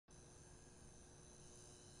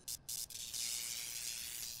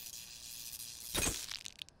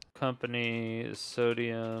company,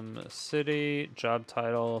 Sodium City, job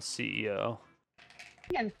title, CEO.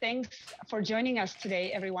 And thanks for joining us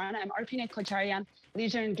today, everyone. I'm Arpine Kocharian,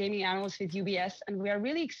 leisure and gaming analyst with UBS, and we are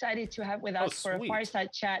really excited to have with us for a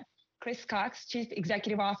fireside chat Chris Cox, Chief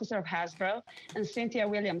Executive Officer of Hasbro, and Cynthia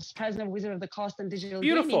Williams, President of Wizard of the Coast and Digital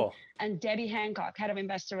Gaming, and Debbie Hancock, Head of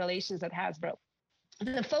Investor Relations at Hasbro.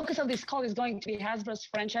 The focus of this call is going to be Hasbro's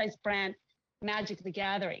franchise brand, Magic the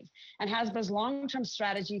Gathering, and Hasbro's long-term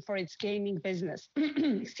strategy for its gaming business.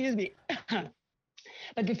 Excuse me.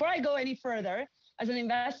 But before I go any further, as an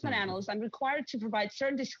investment analyst, I'm required to provide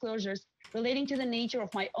certain disclosures relating to the nature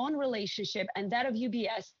of my own relationship and that of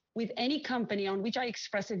UBS with any company on which I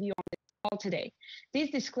express a view on this call today.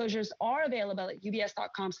 These disclosures are available at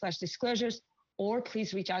ubs.com/disclosures, or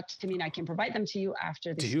please reach out to me and I can provide them to you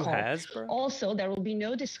after this call. Hasbro? Also, there will be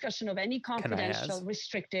no discussion of any confidential,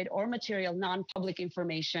 restricted, or material non-public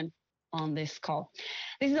information on this call.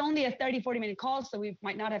 This is only a 30-40-minute call, so we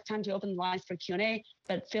might not have time to open the lines for Q&A,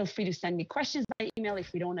 but feel free to send me questions by email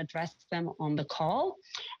if we don't address them on the call.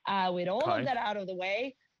 With all of that out of the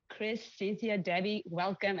way, Chris, Cynthia, Debbie,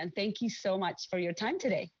 welcome, and thank you so much for your time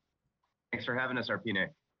today. Thanks for having us, Arpine.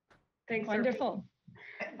 Thanks. Wonderful.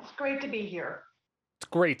 It's great to be here. It's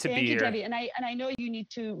great to be here. Thank you, Debbie. And I know you need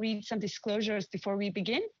to read some disclosures before we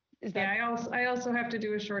begin. Is that... Yeah, I also have to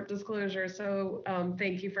do a short disclosure. So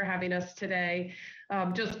thank you for having us today.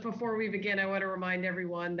 Just before we begin, I want to remind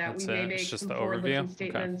everyone that we may make some forward-looking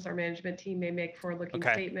statements. Our management team may make forward-looking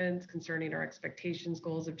statements concerning our expectations,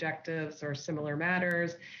 goals, objectives, or similar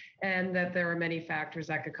matters, and that there are many factors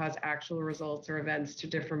that could cause actual results or events to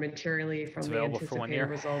differ materially from the anticipated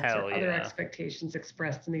results or other expectations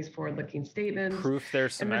expressed in these forward-looking statements. Proof they're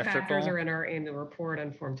symmetrical. And the factors are in our annual report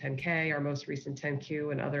on Form 10-K, our most recent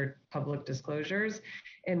 10-Q, and other public disclosures.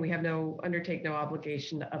 And we have undertake no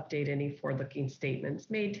obligation to update any forward-looking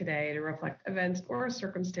statements made today to reflect events or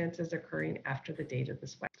circumstances occurring after the date of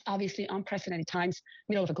this website. Obviously, unprecedented times,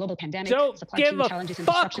 middle of a global pandemic. Don't give a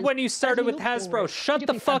fuck when you started with Hasbro. Shut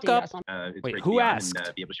the fuck up. Wait, who asked?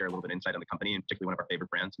 And be able to share a little bit of insight on the company, and particularly one of our favorite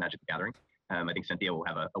brands, Magic the Gathering. I think Cynthia will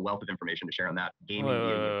have a wealth of information to share on that. Gaming.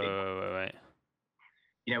 Wait.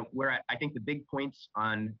 You know, where I think the big points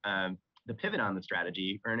on the pivot on the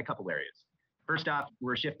strategy are in a couple areas. First off,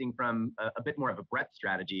 we're shifting from a bit more of a breadth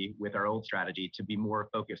strategy with our old strategy to be more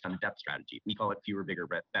focused on a depth strategy. We call it fewer, bigger,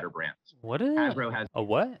 better brands. What is Hasbro has a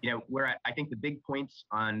what? You know, where I think the big points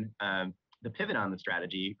on the pivot on the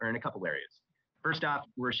strategy are in a couple areas. First off,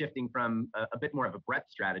 we're shifting from a bit more of a breadth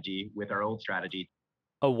strategy with our old strategy.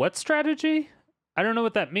 A what strategy? I don't know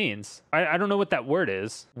what that means. I don't know what that word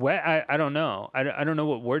is. What? I don't know. I don't know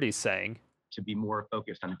what word he's saying. To be more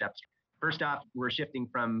focused on depth. First off, we're shifting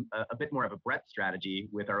from a bit more of a breadth strategy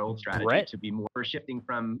with our old strategy to be more. We're shifting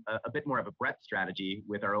from a bit more of a breadth strategy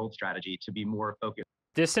with our old strategy to be more focused.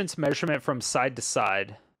 Distance measurement from side to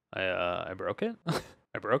side. I broke it.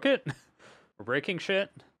 I broke it. We're breaking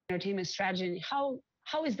shit. Entertainment strategy. How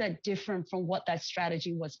is that different from what that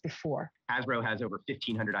strategy was before? Hasbro has over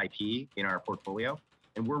 1,500 IP in our portfolio,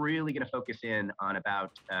 and we're really going to focus in on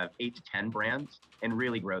about 8 to 10 brands and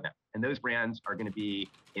really grow them. And those brands are going to be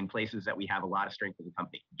in places that we have a lot of strength as a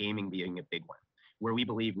company, gaming being a big one, where we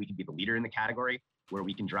believe we can be the leader in the category, where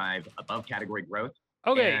we can drive above category growth,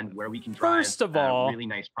 and where we can drive really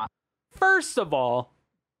nice profit. First of all,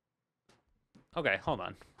 okay, hold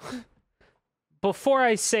on. Before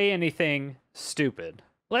I say anything stupid,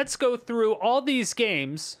 let's go through all these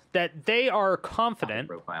games that they are confident.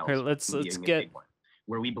 Here, let's get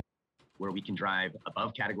where we can drive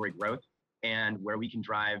above category growth and where we can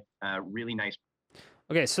drive really nice.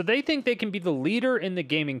 Okay, so they think they can be the leader in the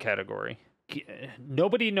gaming category.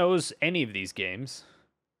 Nobody knows any of these games.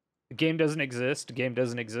 The game doesn't exist. The game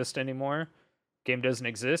doesn't exist anymore. Game doesn't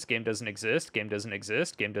exist. Game doesn't exist. Game doesn't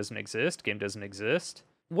exist. Game doesn't exist. Game doesn't exist.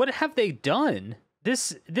 What have they done?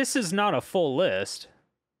 This is not a full list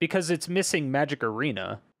because it's missing Magic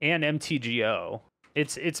Arena and MTGO.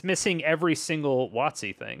 It's missing every single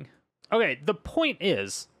WotC thing. Okay, the point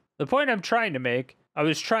I'm trying to make, I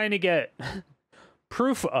was trying to get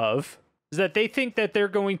proof of, is that they think that they're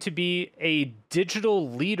going to be a digital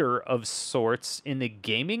leader of sorts in the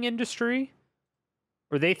gaming industry,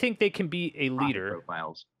 or they think they can be a leader.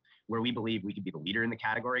 Profiles where we believe we can be the leader in the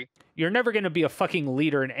category. You're never going to be a fucking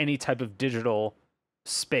leader in any type of digital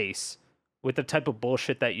space with the type of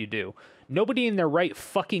bullshit that you do. Nobody in their right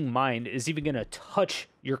fucking mind is even going to touch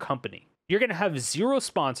your company. You're going to have zero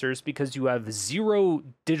sponsors because you have zero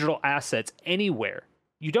digital assets anywhere.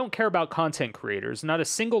 You don't care about content creators. Not a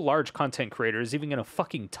single large content creator is even going to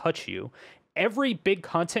fucking touch you. Every big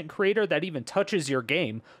content creator that even touches your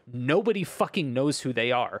game, nobody fucking knows who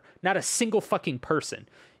they are. Not a single fucking person.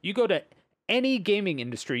 You go to any gaming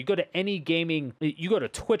industry, you go to any gaming, you go to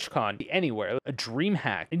TwitchCon, anywhere, a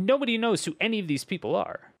DreamHack, and nobody knows who any of these people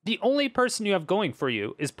are. The only person you have going for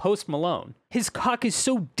you is Post Malone. His cock is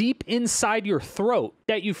so deep inside your throat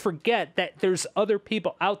that you forget that there's other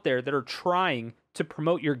people out there that are trying to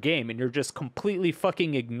promote your game and you're just completely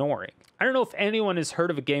fucking ignoring. I don't know if anyone has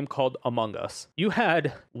heard of a game called Among Us. You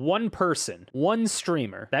had one person, one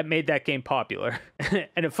streamer that made that game popular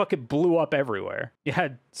and it fucking blew up everywhere. You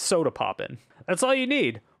had soda poppin'. That's all you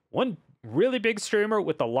need. One really big streamer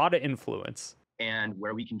with a lot of influence. And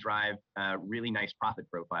where we can drive really nice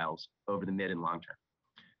profit profiles over the mid and long term.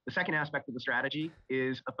 The second aspect of the strategy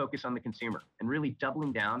is a focus on the consumer and really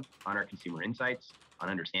doubling down on our consumer insights, on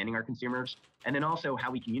understanding our consumers, and then also how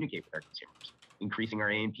we communicate with our consumers, increasing our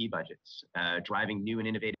A&P budgets, driving new and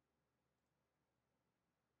innovative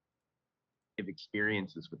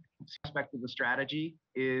experiences with the consumer. The aspect of the strategy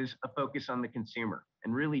is a focus on the consumer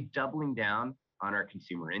and really doubling down on our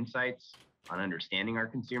consumer insights, on understanding our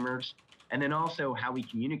consumers, and then also how we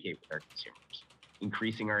communicate with our consumers,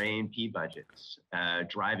 increasing our A&P budgets,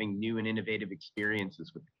 driving new and innovative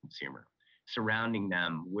experiences with the consumer, surrounding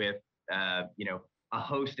them with, a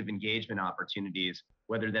host of engagement opportunities,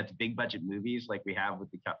 whether that's big budget movies like we have with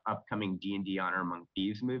the upcoming D&D Honor Among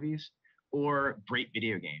Thieves movies, or great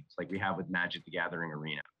video games like we have with Magic the Gathering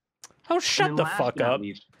Arena. Oh, shut the fuck up.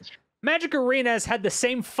 Magic Arena has had the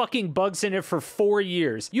same fucking bugs in it for 4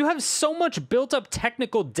 years. You have so much built up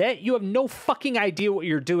technical debt, you have no fucking idea what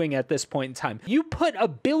you're doing at this point in time. You put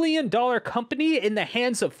 $1 billion company in the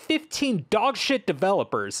hands of 15 dogshit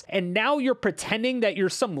developers, and now you're pretending that you're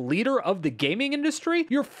some leader of the gaming industry?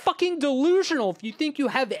 You're fucking delusional if you think you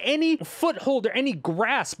have any foothold or any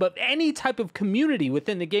grasp of any type of community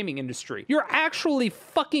within the gaming industry. You're actually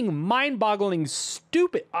fucking mind-boggling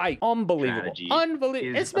stupid. Unbelievable.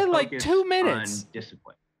 Unbelievable. It's been like 2 minutes. On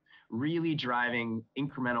discipline, really driving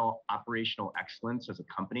incremental operational excellence as a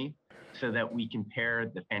company so that we can pair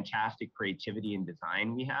the fantastic creativity and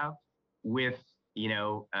design we have with,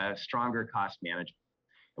 stronger cost management.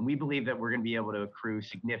 And we believe that we're going to be able to accrue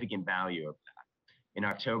significant value of that. In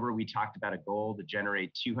October, we talked about a goal to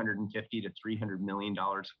generate $250 to $300 million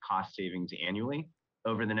of cost savings annually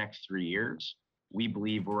over the next 3 years. We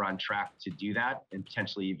believe we're on track to do that and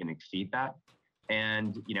potentially even exceed that.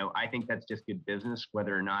 And, I think that's just good business,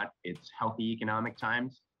 whether or not it's healthy economic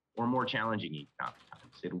times or more challenging economic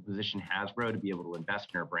times. It'll position Hasbro to be able to invest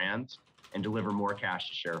in our brands and deliver more cash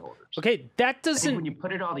to shareholders. Okay, that doesn't... when you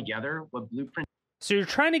put it all together, what Blueprint... So you're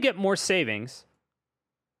trying to get more savings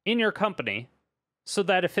in your company so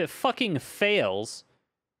that if it fucking fails,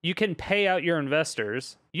 you can pay out your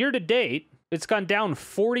investors. Year to date, it's gone down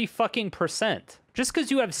 40 fucking %. Just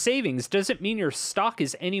because you have savings doesn't mean your stock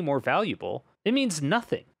is any more valuable. It means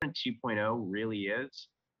nothing. 2.0 really is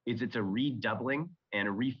it's a redoubling and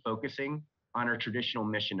a refocusing on our traditional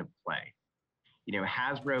mission of play.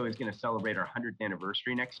 Hasbro is going to celebrate our 100th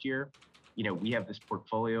anniversary next year. We have this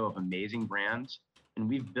portfolio of amazing brands, and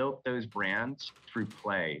we've built those brands through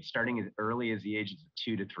play, starting as early as the ages of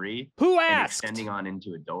 2 to 3. Who asked? And extending on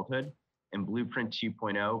into adulthood. And Blueprint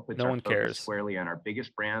 2.0 puts our focus squarely on our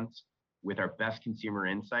biggest brands with our best consumer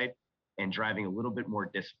insight and driving a little bit more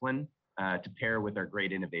discipline to pair with our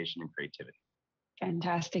great innovation and creativity.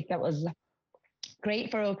 Fantastic. That was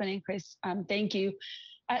great for opening, Chris. Thank you.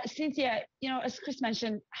 Cynthia, as Chris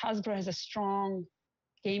mentioned, Hasbro has a strong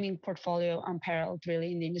gaming portfolio unparalleled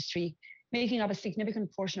really in the industry, making up a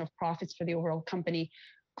significant portion of profits for the overall company.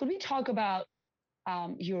 Could we talk about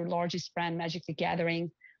your largest brand, Magic the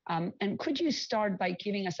Gathering? And could you start by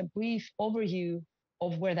giving us a brief overview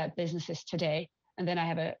of where that business is today? And then I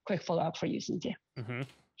have a quick follow-up for you, Cynthia. Mm-hmm.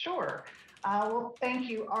 Sure. Well, thank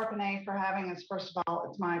you, Arpine, for having us. First of all,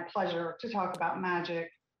 it's my pleasure to talk about Magic.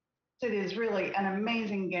 It is really an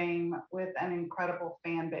amazing game with an incredible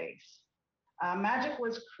fan base. Magic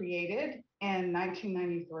was created in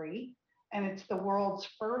 1993, and it's the world's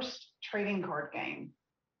first trading card game.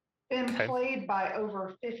 Been played by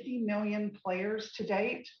over 50 million players to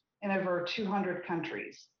date in over 200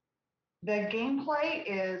 countries. The gameplay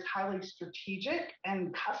is highly strategic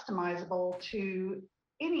and customizable to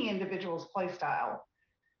any individual's playstyle.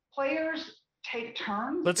 Players take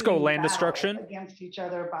turns. Let's go land destruction against each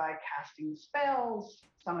other by casting spells,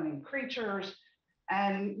 summoning creatures,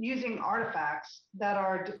 and using artifacts that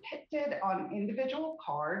are depicted on individual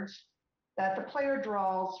cards that the player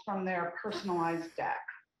draws from their personalized deck.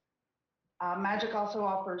 Magic also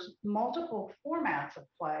offers multiple formats of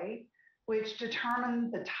play, which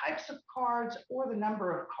determine the types of cards or the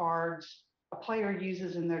number of cards a player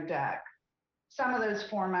uses in their deck. Some of those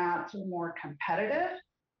formats are more competitive,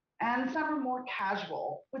 and some are more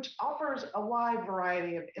casual, which offers a wide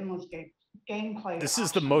variety of endless gameplay. This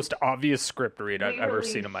is the most obvious script read I've ever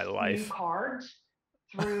seen in my life. New cards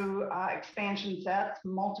through expansion sets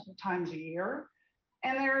multiple times a year.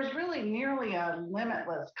 And there's really nearly a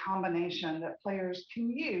limitless combination that players can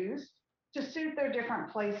use to suit their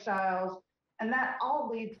different play styles. And that all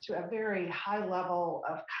leads to a very high level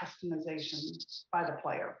of customization by the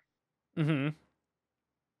player. Mm-hmm.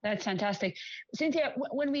 That's fantastic. Cynthia,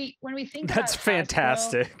 when we think that's about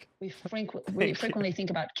fantastic. Hasbro, we frequently think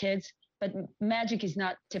about kids, but Magic is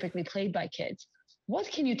not typically played by kids. What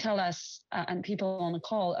can you tell us and people on the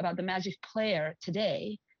call about the Magic player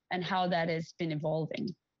today and how that has been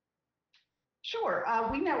evolving? Sure.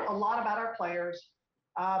 We know a lot about our players.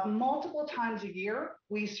 Multiple times a year,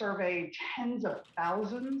 we survey tens of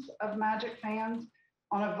thousands of Magic fans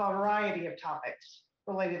on a variety of topics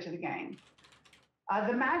related to the game.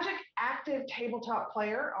 The Magic active tabletop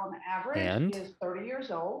player on average is 30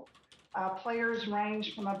 years old. Players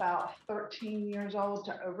range from about 13 years old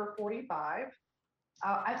to over 45.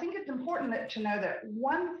 I think it's important to know that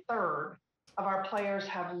 1/3 of our players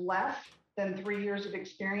have less than 3 years of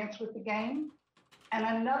experience with the game, and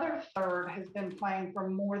another third has been playing for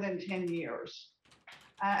more than 10 years.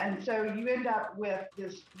 And so you end up with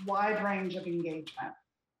this wide range of engagement.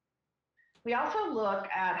 We also look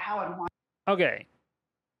at how and why. Okay.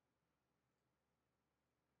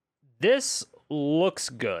 This looks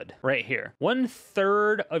good right here.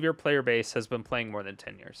 1/3 of your player base has been playing more than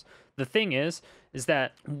 10 years. The thing is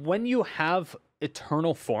that when you have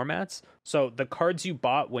eternal formats, so the cards you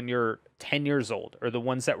bought when you're 10 years old or the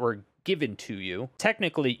ones that were given to you,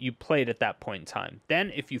 technically you played at that point in time. Then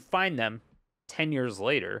if you find them 10 years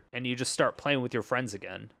later and you just start playing with your friends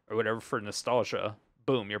again or whatever for nostalgia,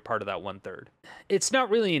 boom, you're part of that 1/3. It's not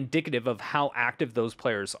really indicative of how active those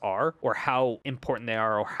players are or how important they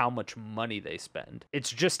are or how much money they spend. It's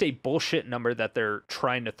just a bullshit number that they're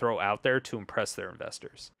trying to throw out there to impress their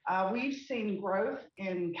investors. We've seen growth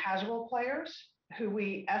in casual players who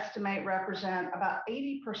we estimate represent about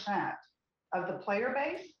 80% of the player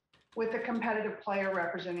base, with the competitive player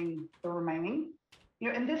representing the remaining.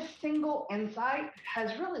 And this single insight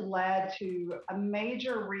has really led to a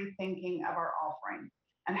major rethinking of our offering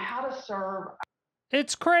and how to serve.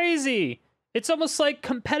 It's crazy. It's almost like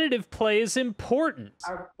competitive play is important.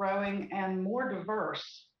 Our growing and more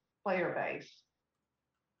diverse player base.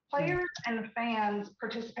 Players and fans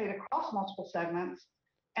participate across multiple segments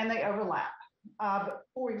and they overlap.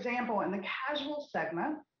 For example, in the casual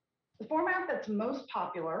segment, the format that's most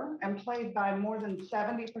popular and played by more than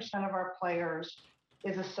 70% of our players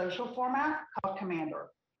is a social format called Commander.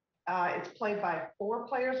 It's played by 4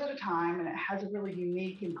 players at a time, and it has a really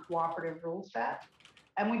unique and cooperative rule set.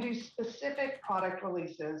 And we do specific product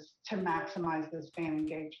releases to maximize this fan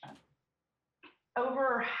engagement.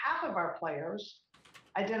 Over half of our players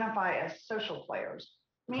identify as social players,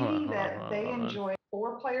 meaning that they enjoy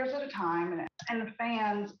 4 players at a time, and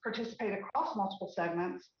fans participate across multiple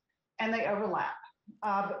segments, and they overlap.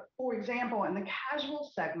 For example, in the casual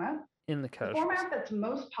segment, the format that's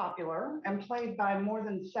most popular and played by more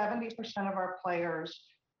than 70% of our players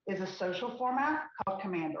is a social format called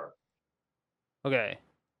Commander. Okay.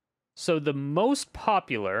 So the most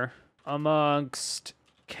popular amongst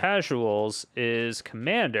casuals is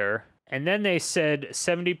Commander, and then they said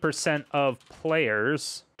 70% of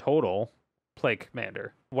players total play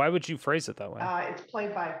Commander. Why would you phrase it that way? It's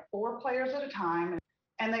played by 4 players at a time,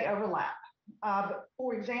 and they overlap.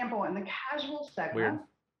 For example, in the casual segment,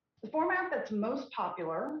 the format that's most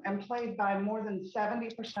popular and played by more than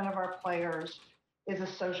 70% of our players is a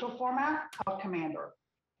social format called Commander.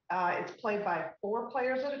 It's played by 4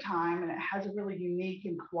 players at a time, and it has a really unique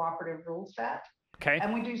and cooperative rule set. Okay.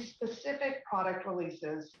 And we do specific product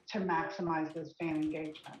releases to maximize this fan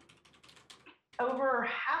engagement. Over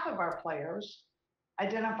half of our players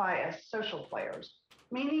identify as social players,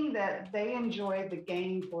 meaning that they enjoy the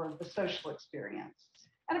game for the social experience.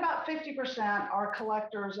 And about 50% are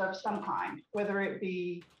collectors of some kind, whether it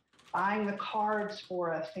be buying the cards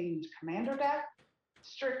for a themed Commander deck,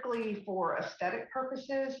 strictly for aesthetic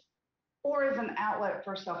purposes, or as an outlet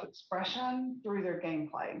for self-expression through their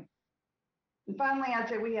gameplay. And finally, I'd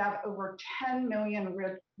say we have over 10 million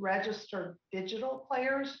registered digital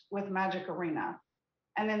players with Magic Arena.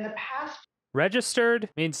 And in the past... Registered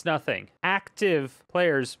means nothing. Active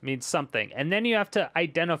players means something. And then you have to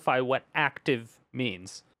identify what active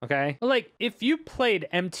means. Okay? Like, if you played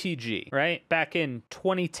MTG, right, back in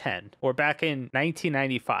 2010 or back in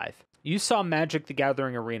 1995, you saw Magic the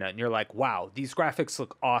Gathering Arena and you're like, wow, these graphics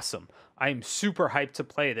look awesome. I'm super hyped to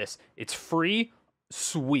play this. It's free.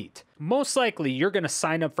 Sweet. Most likely you're going to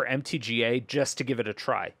sign up for MTGA just to give it a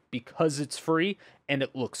try because it's free and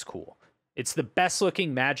it looks cool. It's the best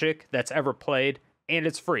looking Magic that's ever played and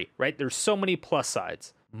it's free, right? There's so many plus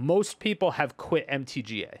sides. Most people have quit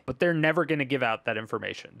MTGA, but they're never going to give out that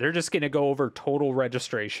information. They're just going to go over total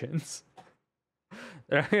registrations.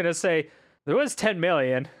 They're going to say, there was 10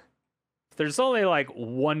 million. There's only like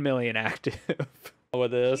 1 million active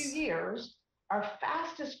with this. In a few years, our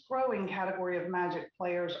fastest growing category of Magic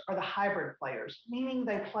players are the hybrid players, meaning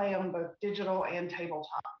they play on both digital and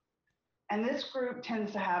tabletop. And this group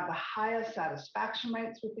tends to have the highest satisfaction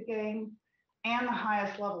rates with the game and the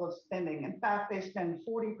highest level of spending. In fact, they spend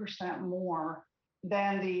 40% more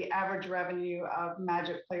than the average revenue of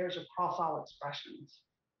Magic players across all expressions.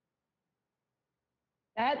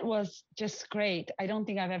 That was just great. I don't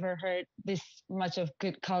think I've ever heard this much of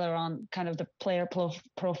good color on kind of the player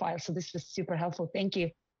profile. So this was super helpful. Thank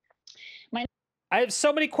you. I have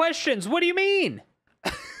so many questions. What do you mean?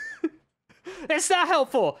 It's not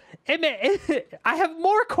helpful. I have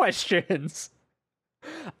more questions.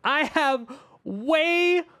 I have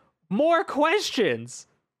way more questions.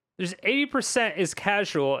 There's 80% is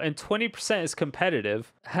casual and 20% is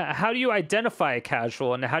competitive. How do you identify a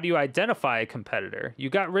casual and how do you identify a competitor?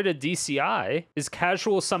 You got rid of DCI. Is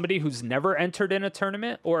casual somebody who's never entered in a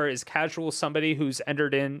tournament, or is casual somebody who's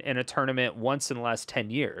entered in a tournament once in the last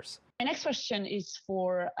 10 years? My next question is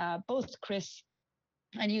for both Chris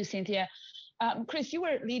and you, Cynthia. Chris, you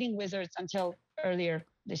were leading Wizards until earlier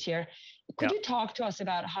this year. Could you talk to us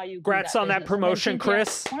about how you Congrats on that promotion,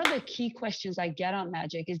 Chris. One of the key questions I get on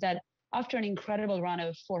Magic is that after an incredible run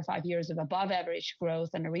of 4 or 5 years of above average growth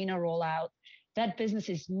and arena rollout, that business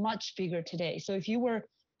is much bigger today. So if you were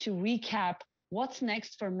to recap what's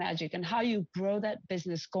next for Magic and how you grow that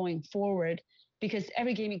business going forward, because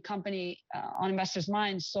every gaming company on investors'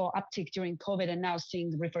 minds saw uptick during COVID and now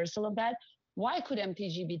seeing the reversal of that. Why could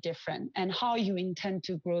MTG be different, and how you intend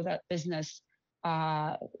to grow that business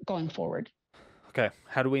going forward? Okay,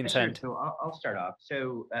 how do we intend? Sure. So I'll start off.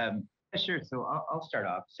 So sure. So I'll start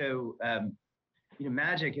off. So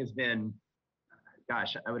Magic has been,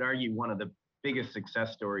 gosh, I would argue one of the biggest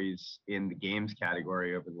success stories in the games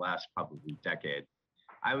category over the last probably decade.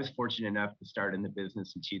 I was fortunate enough to start in the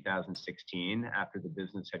business in 2016 after the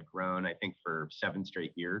business had grown, I think, for 7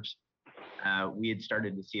 straight years. We had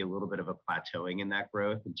started to see a little bit of a plateauing in that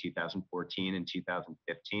growth in 2014 and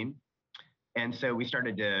 2015. And so we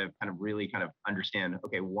started to really understand,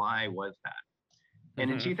 okay, why was that?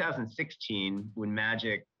 And in 2016, when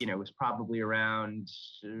Magic, was probably around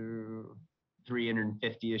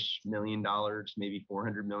 $350-ish million, maybe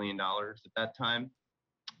 $400 million at that time,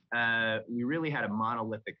 we really had a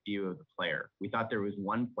monolithic view of the player. We thought there was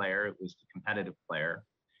one player, it was the competitive player.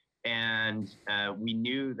 And we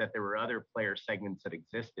knew that there were other player segments that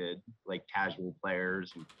existed, like casual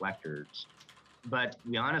players and collectors. But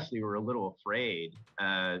we honestly were a little afraid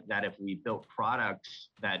that if we built products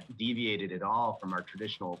that deviated at all from our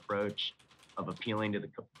traditional approach of appealing to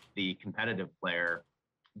the competitive player,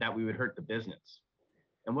 that we would hurt the business.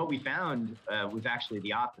 And what we found was actually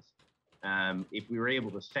the opposite. If we were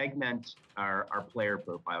able to segment our player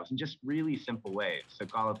profiles in just really simple ways, so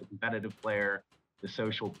call it the competitive player, the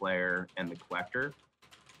social player, and the collector,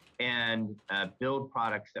 and build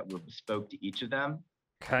products that were bespoke to each of them.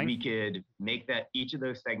 Okay. We could make each of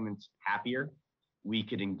those segments happier. We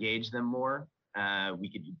could engage them more.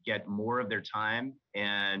 We could get more of their time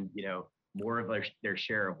and more of their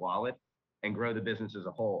share of wallet, and grow the business as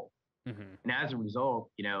a whole. Mm-hmm. And as a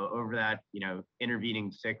result, over that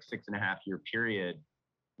intervening 6.5 year period,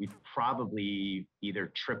 we've probably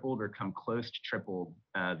either tripled or come close to tripled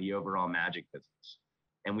the overall Magic business.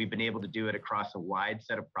 And we've been able to do it across a wide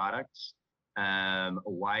set of products, a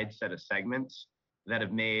wide set of segments that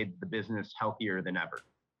have made the business healthier than ever.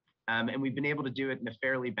 And we've been able to do it in a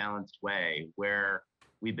fairly balanced way, where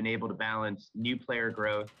we've been able to balance new player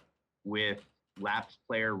growth with lapsed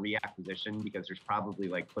player reacquisition, because there's probably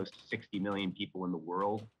close to 60 million people in the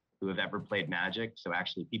world who have ever played Magic. So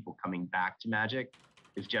actually people coming back to Magic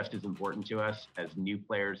is just as important to us as new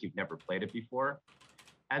players who've never played it before,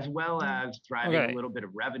 as well as driving a little bit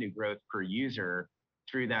of revenue growth per user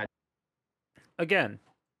through that. Again,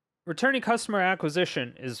 returning customer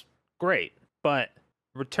acquisition is great, but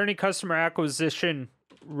returning customer acquisition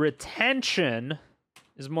retention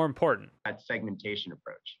is more important. That segmentation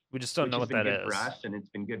approach. We just don't know what that is. Which has been good for us, and it's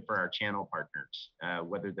been good for our channel partners,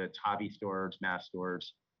 whether that's hobby stores, mass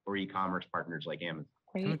stores, or e-commerce partners like Amazon.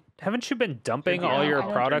 Haven't you been dumping all your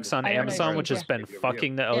products on Amazon, which has been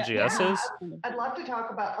fucking the LGSs? I'd love to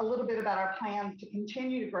talk about a little bit about our plans to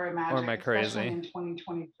continue to grow Magic, or am I crazy? Especially in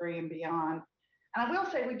 2023 and beyond. And I will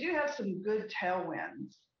say we do have some good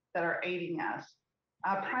tailwinds that are aiding us.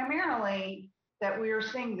 Primarily that we are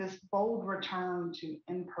seeing this bold return to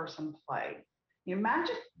in-person play.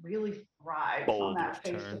 Magic really thrives on that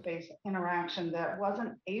face-to-face interaction that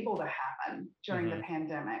wasn't able to happen during the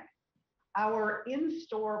pandemic. Our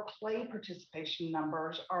in-store play participation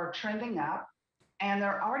numbers are trending up, and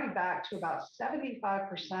they're already back to about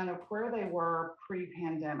 75% of where they were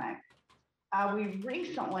pre-pandemic. We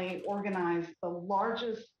recently organized the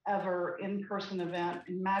largest ever in-person event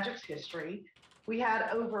in Magic's history. We had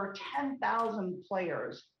over 10,000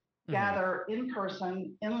 players gather in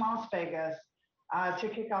person in Las Vegas to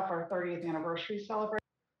kick off our 30th anniversary celebration.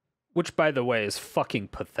 Which, by the way, is fucking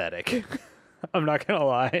pathetic. I'm not gonna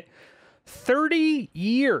lie. 30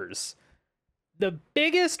 years. The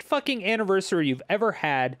biggest fucking anniversary you've ever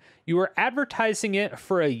had. You were advertising it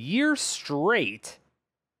for a year straight,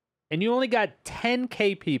 and you only got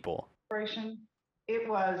 10K people. It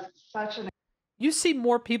was such an... You see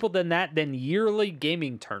more people than that than yearly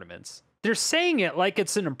gaming tournaments. They're saying it like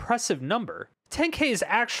it's an impressive number. 10K is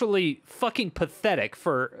actually fucking pathetic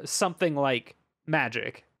for something like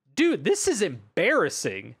Magic. Dude, this is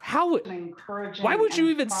embarrassing. How? Why would you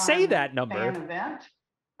even say that number? Fan event.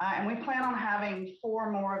 And we plan on having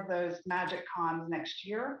 4 more of those Magic Cons next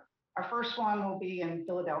year. Our first one will be in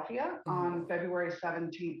Philadelphia on February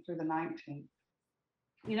 17th through the 19th.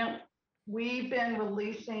 We've been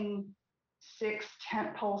releasing 6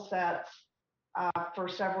 tentpole sets for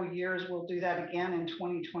several years. We'll do that again in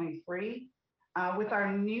 2023. With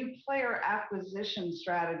our new player acquisition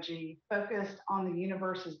strategy focused on the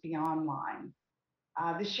Universes Beyond line.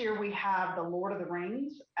 This year we have The Lord of the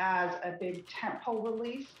Rings as a big tentpole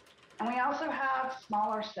release, and we also have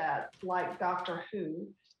smaller sets like Doctor Who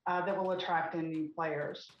that will attract in new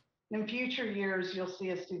players. In future years, you'll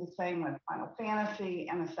see us do the same with Final Fantasy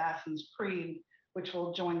and Assassin's Creed, which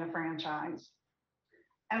will join the franchise.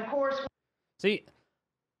 And of course... See,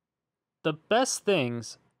 the best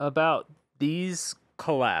things about these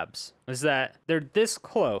collabs is that they're this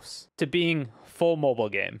close to being full mobile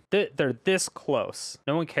game. They're this close.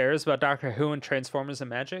 No one cares about Doctor Who and Transformers and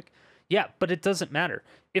Magic. Yeah, but it doesn't matter.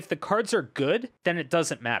 If the cards are good, then it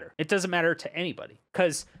doesn't matter. It doesn't matter to anybody.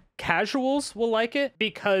 Because casuals will like it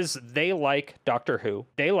because they like Doctor Who.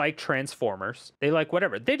 They like Transformers. They like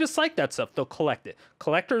whatever. They just like that stuff. They'll collect it.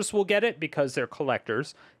 Collectors will get it because they're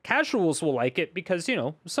collectors. Casuals will like it because,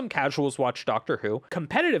 some casuals watch Doctor Who.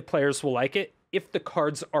 Competitive players will like it if the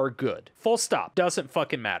cards are good. Full stop. Doesn't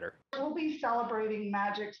fucking matter. We'll be celebrating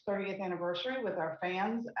Magic's 30th anniversary with our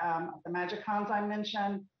fans. The Magic Cons I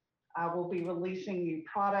mentioned. We'll be releasing new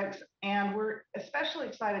products, and we're especially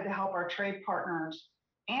excited to help our trade partners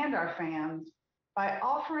and our fans by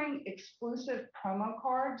offering exclusive promo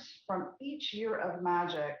cards from each year of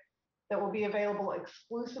Magic that will be available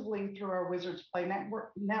exclusively through our Wizards Play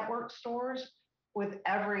Network stores with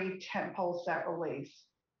every tentpole set release.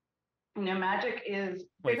 Magic is...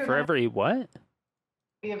 Wait, for every what?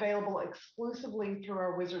 Be available exclusively through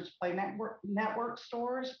our Wizards Play Network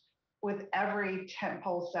stores with every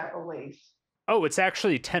tentpole set release. Oh, it's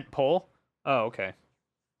actually tentpole? Oh, okay.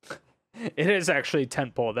 It is actually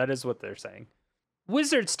tentpole. That is what they're saying.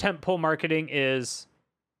 Wizards tentpole marketing is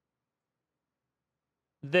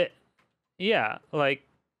that, yeah, like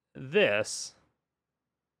this,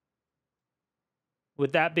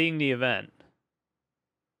 with that being the event.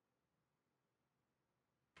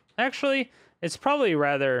 Actually, it's probably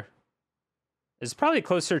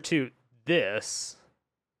closer to this.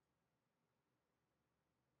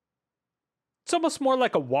 It's almost more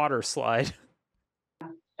like a water slide.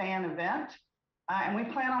 Fan event. And we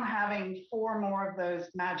plan on having 4 more of those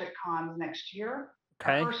Magic Cons next year.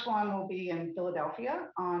 Okay. Our first one will be in Philadelphia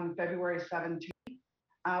on February 17th.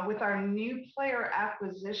 With our new player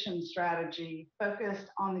acquisition strategy focused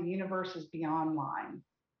on the Universes Beyond line.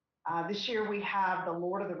 This year we have The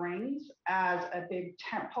Lord of the Rings as a big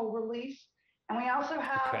tentpole release. And we also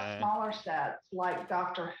have smaller sets like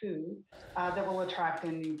Doctor Who that will attract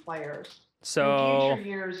in new players. So, in future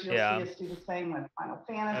years, you'll see us do the same with Final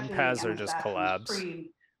Fantasy NPAs are just collabs. Creed,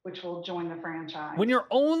 which will join the franchise. When you're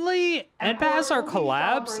only NPAs are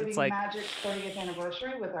collabs, it's like Magic's 30th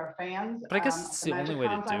anniversary with our fans. But I guess it's the only way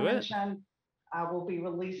to do it. We'll be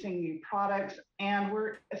releasing new products, and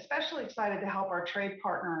we're especially excited to help our trade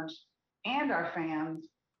partners and our fans.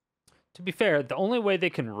 To be fair, the only way they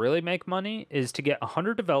can really make money is to get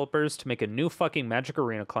 100 developers to make a new fucking Magic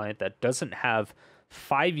Arena client that doesn't have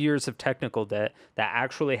 5 years of technical debt, that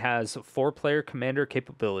actually has 4-player commander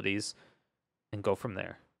capabilities, and go from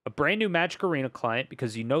there. A brand new Magic Arena client,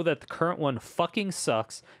 because you know that the current one fucking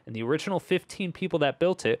sucks, and the original 15 people that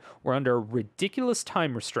built it were under a ridiculous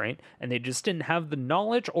time restraint, and they just didn't have the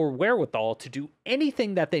knowledge or wherewithal to do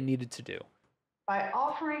anything that they needed to do. By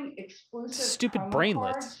offering exclusive stupid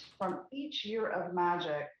promo cards from each year of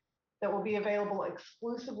Magic that will be available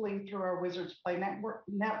exclusively through our Wizards Play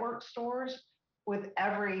Network stores with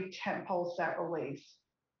every tentpole set release.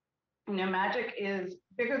 You know, Magic is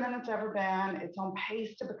bigger than it's ever been. It's on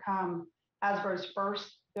pace to become Hasbro's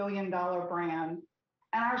first billion-dollar brand.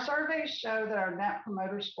 And our surveys show that our Net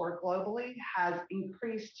Promoter Score globally has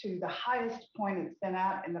increased to the highest point it's been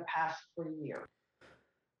at in the past 3 years.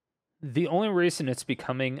 The only reason it's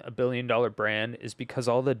becoming a billion-dollar brand is because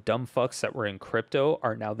all the dumb fucks that were in crypto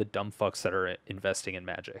are now the dumb fucks that are investing in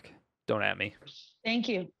Magic. Don't at me. Thank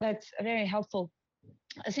you. That's very helpful.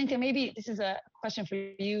 Cynthia, maybe this is a question for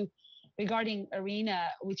you regarding Arena,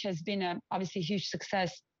 which has been obviously a huge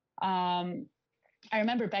success. I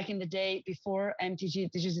remember back in the day before MTG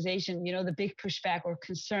digitization, you know, the big pushback or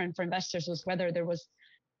concern for investors was whether there was...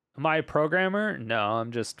 Am I a programmer? No,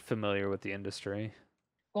 I'm just familiar with the industry.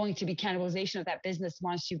 Going to be cannibalization of that business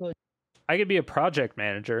once you go. I could be a project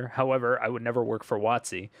manager. However, I would never work for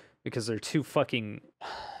WotC because they're too fucking...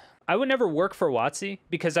 I would never work for WotC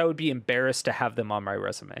because I would be embarrassed to have them on my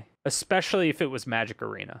resume, especially if it was Magic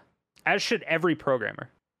Arena, as should every programmer.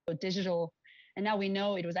 Digital, and now we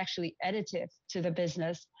know it was actually additive to the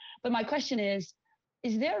business. But my question is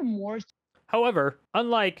there more? However,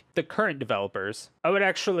 unlike the current developers, I would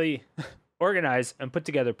actually organize and put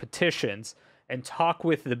together petitions and talk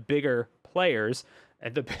with the bigger players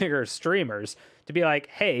and the bigger streamers to be like,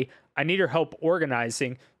 hey, I need your help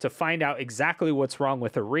organizing to find out exactly what's wrong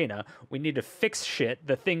with Arena. We need to fix shit.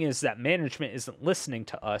 The thing is that management isn't listening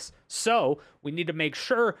to us. So we need to make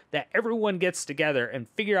sure that everyone gets together and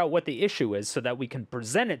figure out what the issue is so that we can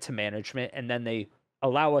present it to management and then they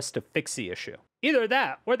allow us to fix the issue. Either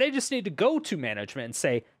that, or they just need to go to management and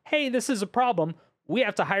say, hey, this is a problem. We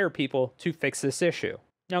have to hire people to fix this issue.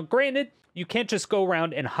 Now, granted, you can't just go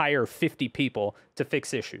around and hire 50 people to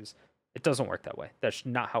fix issues. It doesn't work that way. That's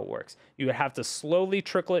not how it works. You would have to slowly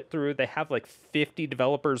trickle it through. They have like 50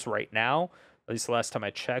 developers right now, at least the last time I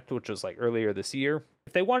checked, which was like earlier this year.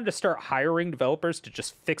 If they wanted to start hiring developers to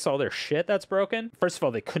just fix all their shit that's broken, first of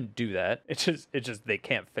all, they couldn't do that. It's just they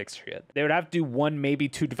can't fix shit. They would have to do 1, maybe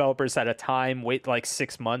 2 developers at a time, wait like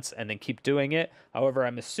 6 months, and then keep doing it. However,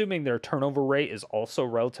 I'm assuming their turnover rate is also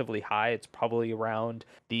relatively high. It's probably around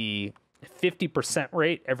the 50%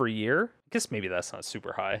 rate every year. I guess maybe that's not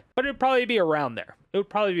super high, but it'd probably be around there. It would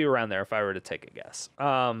probably be around there if I were to take a guess.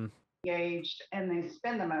 Engaged and they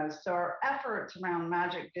spend the most. So our efforts around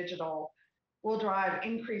Magic Digital will drive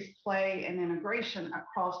increased play and integration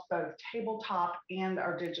across both tabletop and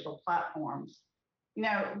our digital platforms. You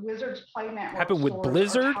know, Wizards Play Network happened with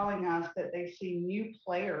Blizzard are telling us that they see new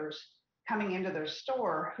players coming into their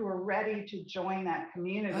store who are ready to join that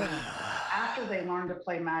community after they learn to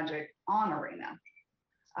play Magic on Arena.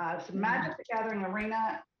 So Magic the Gathering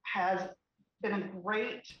Arena has been a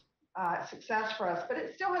great success for us, but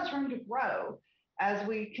it still has room to grow as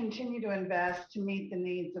we continue to invest to meet the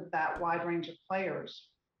needs of that wide range of players.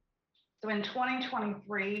 So in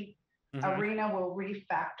 2023, Arena will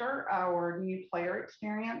refactor our new player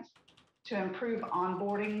experience to improve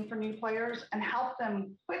onboarding for new players and help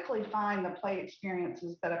them quickly find the play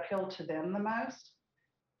experiences that appeal to them the most.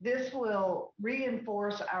 This will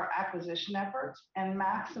reinforce our acquisition efforts and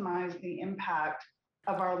maximize the impact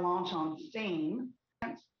of our launch on Steam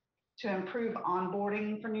to improve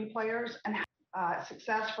onboarding for new players and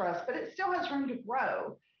success for us, but it still has room to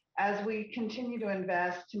grow as we continue to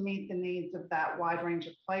invest to meet the needs of that wide range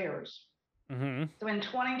of players. So in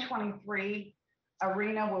 2023,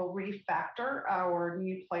 Arena will refactor our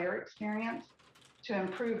new player experience to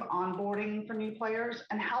improve onboarding for new players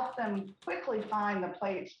and help them quickly find the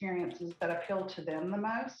play experiences that appeal to them the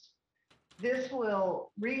most. This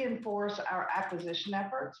will reinforce our acquisition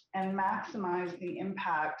efforts and maximize the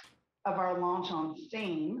impact of our launch on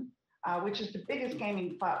Steam, which is the biggest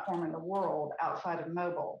gaming platform in the world outside of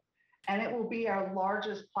mobile. And it will be our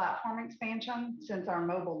largest platform expansion since our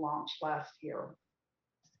mobile launch last year.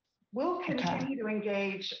 We'll continue to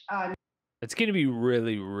engage. It's going to be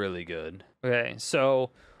really, really good. Okay, so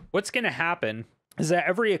what's going to happen is that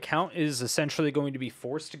every account is essentially going to be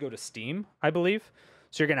forced to go to Steam, I believe.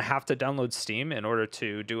 So you're going to have to download Steam in order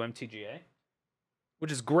to do MTGA.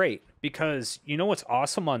 which is great because you know what's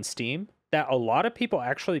awesome on Steam that a lot of people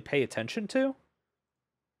actually pay attention to,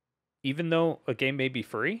 even though a game may be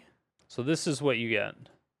free. So this is what you get.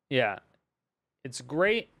 Yeah, it's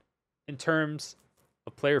great in terms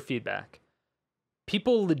of player feedback.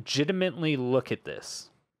 People legitimately look at this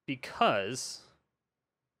because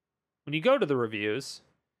when you go to the reviews,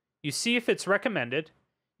 you see if it's recommended,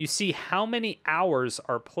 you see how many hours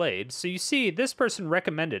are played. So you see this person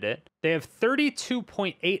recommended it. They have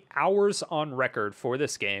 32.8 hours on record for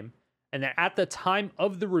this game. And then at the time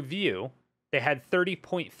of the review, they had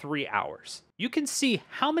 30.3 hours. You can see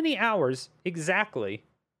how many hours exactly.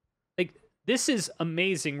 Like, this is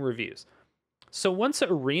amazing reviews. So once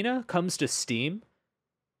Arena comes to Steam,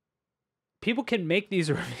 people can make these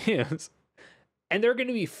reviews and they're going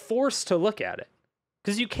to be forced to look at it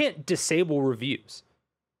because you can't disable reviews.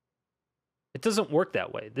 It doesn't work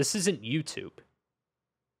that way. This isn't YouTube.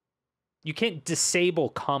 You can't disable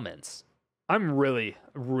comments. I'm really,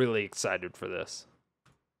 really excited for this.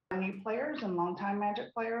 New players and longtime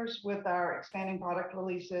Magic players with our expanding product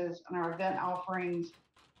releases and our event offerings,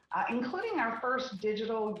 including our first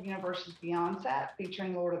digital Universes Beyond set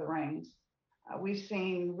featuring Lord of the Rings. We've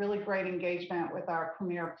seen really great engagement with our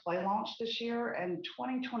premier play launch this year, and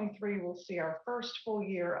 2023 will see our first full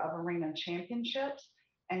year of Arena Championships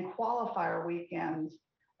and qualifier weekends,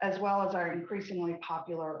 as well as our increasingly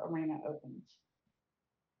popular Arena Opens.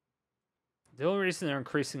 The only reason they're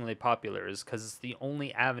increasingly popular is because it's the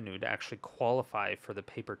only avenue to actually qualify for the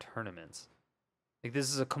paper tournaments. Like,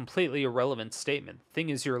 this is a completely irrelevant statement. The thing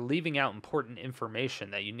is, you're leaving out important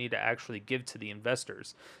information that you need to actually give to the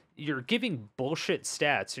investors. You're giving bullshit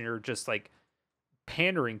stats and you're just like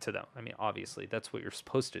pandering to them. I mean, obviously, that's what you're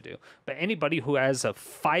supposed to do. But anybody who has a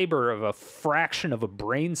fiber of a fraction of a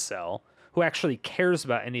brain cell, who actually cares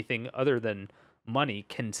about anything other than money,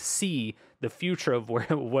 can see the future of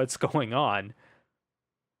what's going on.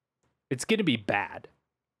 It's going to be bad.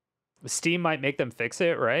 Steam might make them fix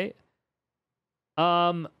it, right?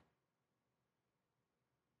 I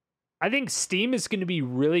think Steam is going to be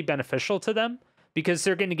really beneficial to them because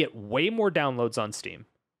they're going to get way more downloads on Steam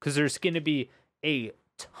because there's going to be a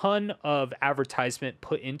ton of advertisement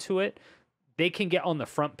put into it. They can get on the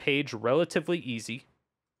front page relatively easy.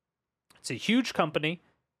 It's a huge company.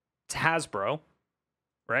 It's Hasbro,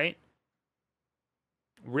 right?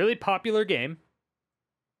 Really popular game.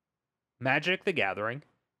 Magic the Gathering.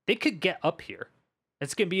 They could get up here.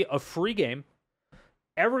 It's going to be a free game.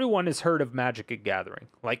 Everyone has heard of Magic the Gathering.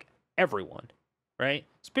 Like, everyone, right?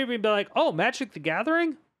 So people will be like, oh, Magic the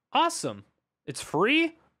Gathering? Awesome. It's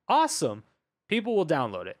free? Awesome. People will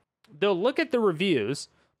download it. They'll look at the reviews.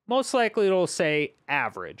 Most likely it'll say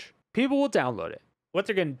average. People will download it. What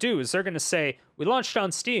they're going to do is they're going to say, we launched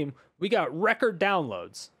on Steam. We got record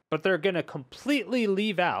downloads. But they're going to completely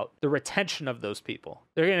leave out the retention of those people.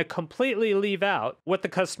 They're going to completely leave out what the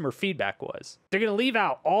customer feedback was. They're going to leave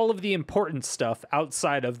out all of the important stuff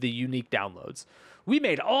outside of the unique downloads. We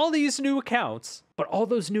made all these new accounts, but all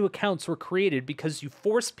those new accounts were created because you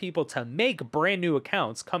forced people to make brand new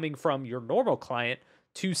accounts coming from your normal client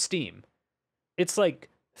to Steam. It's like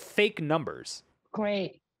fake numbers.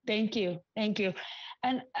 Great. Thank you. Thank you.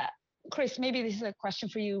 And Chris, maybe this is a question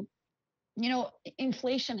for you. You know,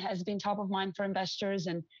 inflation has been top of mind for investors,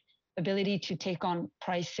 and ability to take on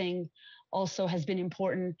pricing also has been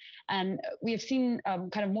important. And we have seen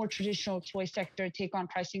kind of more traditional toy sector take on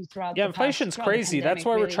pricing throughout. Yeah, inflation's crazy. That's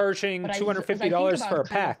why we're charging $250 for a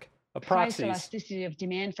pack of proxies. Price elasticity of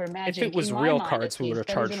demand for Magic. If it was real cards, we would have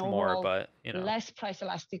charged more, but you know, less price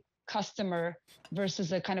elastic customer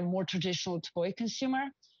versus a kind of more traditional toy consumer.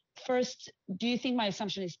 First, do you think my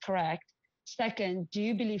assumption is correct? Second, do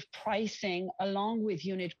you believe pricing along with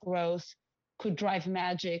unit growth could drive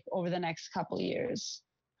Magic over the next couple of years?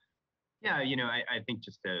 Yeah, you know, I think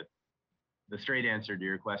just the straight answer to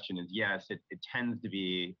your question is yes, it tends to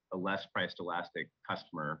be a less price elastic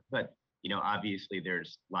customer, but you know, obviously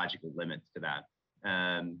there's logical limits to that.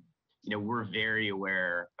 You know, we're very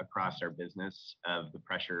aware across our business of the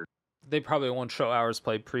pressure. They probably won't show hours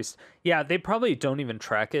played Yeah, they probably don't even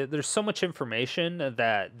track it. There's so much information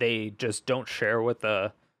that they just don't share with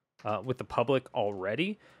the public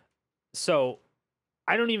already. So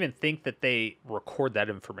I don't even think that they record that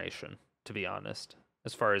information, to be honest,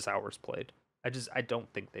 as far as hours played. I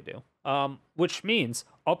don't think they do. Which means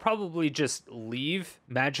I'll probably just leave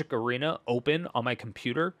Magic Arena open on my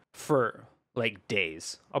computer for like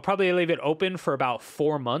days. I'll probably leave it open for about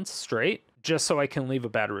 4 months straight, just so I can leave a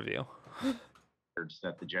bad review.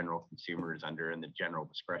 That the general consumer is under and the general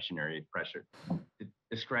discretionary pressure. The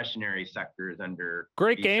discretionary sector is under.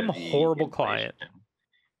 Great game, horrible client.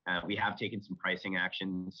 We have taken some pricing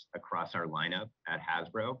actions across our lineup at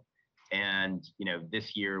Hasbro. And,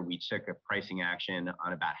 this year we took a pricing action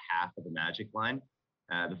on about half of the Magic line.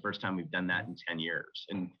 The first time we've done that in 10 years.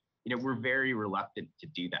 And, we're very reluctant to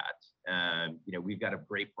do that. We've got a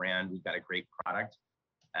great brand, we've got a great product.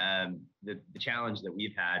 The challenge that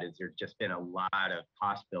we've had is there's just been a lot of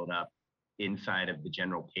cost buildup inside of the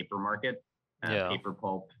general paper market. Paper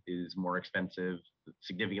pulp is more expensive,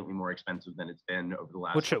 significantly more expensive than it's been over the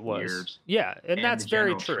last couple years. Yeah, and that's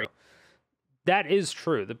very true. That is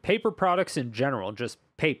true. The paper products in general, just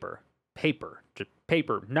paper,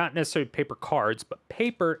 not necessarily paper cards, but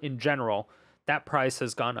paper in general, that price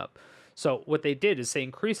has gone up. So what they did is they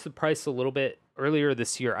increased the price a little bit earlier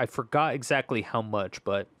this year. I forgot exactly how much,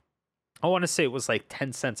 but I want to say it was like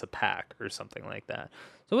 10 cents a pack or something like that.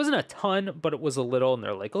 So it wasn't a ton, but it was a little, and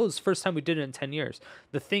they're like, oh, it's the first time we did it in 10 years.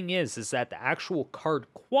 The thing is that the actual card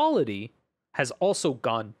quality has also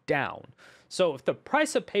gone down. So if the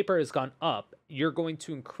price of paper has gone up, you're going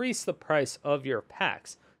to increase the price of your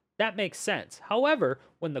packs. That makes sense. However,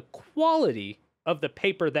 when the quality of the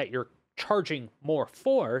paper that you're charging more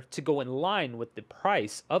for to go in line with the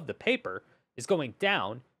price of the paper is going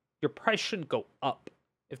down, your price shouldn't go up.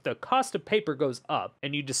 If the cost of paper goes up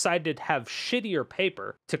and you decide to have shittier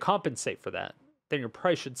paper to compensate for that, then your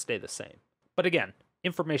price should stay the same. But again,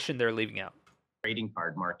 information they're leaving out. Trading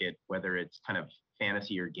card market, whether it's kind of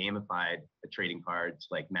fantasy or gamified trading cards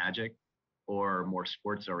like Magic or more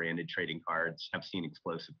sports-oriented trading cards, have seen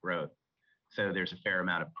explosive growth. So there's a fair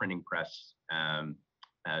amount of printing press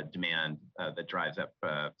demand that drives up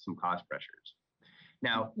some cost pressures.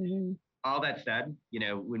 Now, all that said,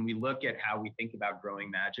 when we look at how we think about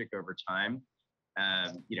growing Magic over time,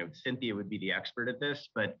 Cynthia would be the expert at this,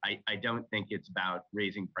 but I don't think it's about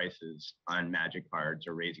raising prices on Magic cards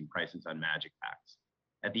or raising prices on Magic packs.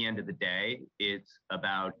 At the end of the day, it's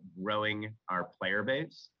about growing our player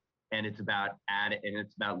base, and it's about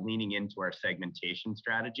leaning into our segmentation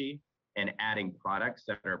strategy and adding products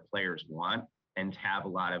that our players want and have a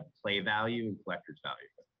lot of play value and collector's value.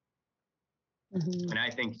 And I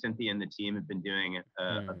think Cynthia and the team have been doing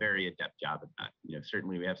a very adept job at that.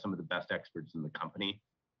 Certainly we have some of the best experts in the company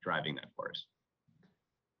driving that for us.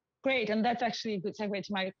 Great, and that's actually a good segue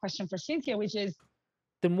to my question for Cynthia, which is,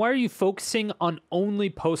 then why are you focusing on only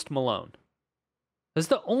Post Malone? That's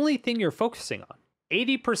the only thing you're focusing on.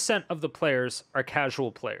 80% of the players are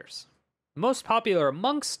casual players. Most popular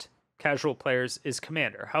amongst casual players is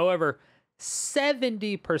Commander. However,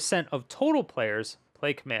 70% of total players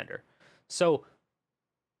play Commander. So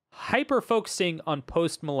hyper-focusing on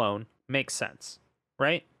Post Malone makes sense,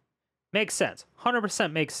 right? Makes sense.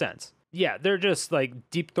 100% makes sense. Yeah, they're just like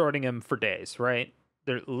deep-throating him for days, right?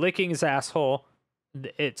 They're licking his asshole.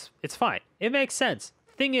 It's fine. It makes sense.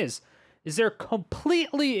 Thing is they're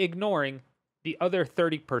completely ignoring the other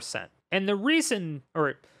 30%. And the reason,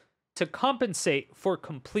 or to compensate for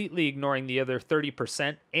completely ignoring the other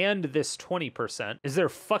 30% and this 20%, is they're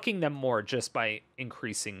fucking them more just by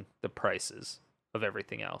increasing the prices of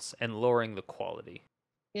everything else and lowering the quality.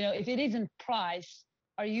 If it isn't price,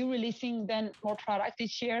 are you releasing then more product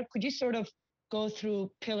this year? Could you sort of go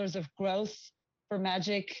through pillars of growth for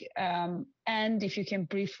Magic, and if you can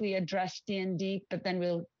briefly address D&D, but then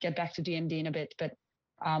we'll get back to D&D in a bit. But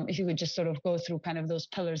if you could just sort of go through kind of those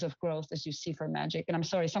pillars of growth as you see for Magic. And I'm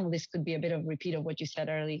sorry, some of this could be a bit of a repeat of what you said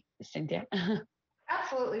early, Cynthia.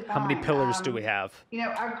 Absolutely fine. How many pillars do we have?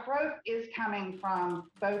 Our growth is coming from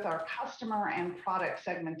both our customer and product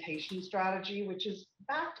segmentation strategy, which is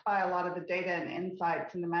backed by a lot of the data and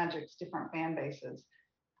insights into Magic's different fan bases.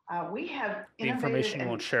 We have the information you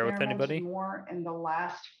won't share with anybody more in the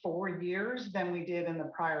last 4 years than we did in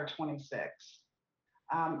the prior 26.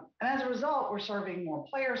 And as a result, we're serving more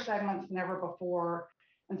player segments than ever before.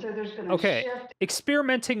 And so there's been a shift.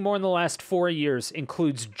 Experimenting more in the last 4 years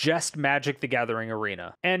includes just Magic the Gathering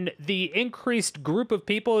Arena. And the increased group of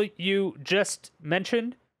people you just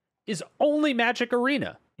mentioned is only Magic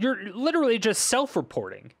Arena. You're literally just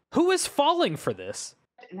self-reporting. Who is falling for this?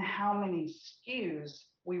 And how many SKUs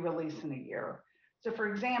we release in a year. So for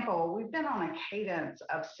example, we've been on a cadence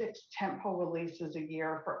of 6 tentpole releases a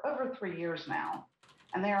year for over 3 years now.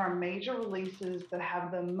 And there are major releases that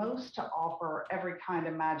have the most to offer every kind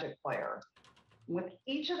of Magic player. With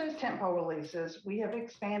each of those tentpole releases, we have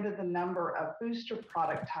expanded the number of booster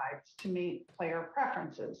product types to meet player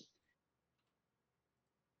preferences.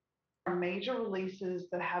 There are major releases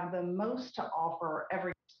that have the most to offer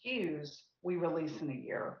every SKUs we release in a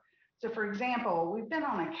year. So for example, we've been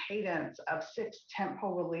on a cadence of 6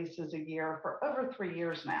 tentpole releases a year for over 3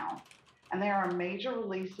 years now. And there are major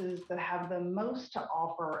releases that have the most to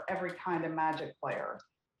offer every kind of Magic player.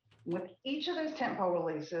 With each of those tentpole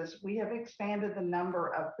releases, we have expanded the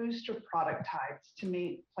number of booster product types to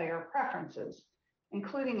meet player preferences,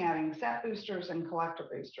 including adding set boosters and collector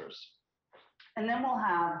boosters. And then we'll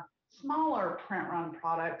have smaller print run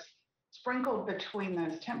products sprinkled between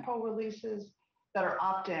those tentpole releases that are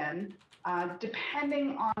opt-in,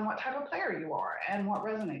 depending on what type of player you are and what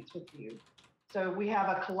resonates with you. So we have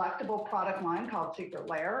a collectible product line called Secret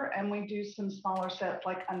Lair, and we do some smaller sets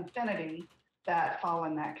like Infinity that fall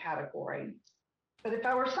in that category. But if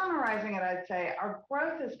I were summarizing it, I'd say our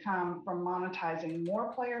growth has come from monetizing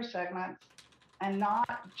more player segments and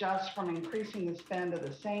not just from increasing the spend of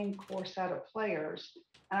the same core set of players.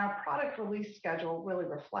 And our product release schedule really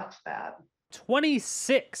reflects that.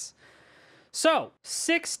 26. So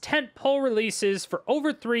 6 tentpole releases for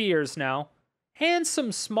over 3 years now, and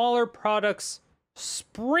some smaller products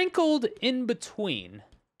sprinkled in between.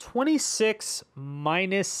 26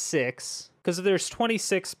 minus 6, because there's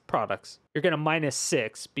 26 products. You're going to minus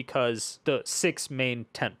 6 because the 6 main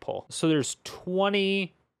tentpole. So there's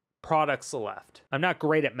 20 products left. I'm not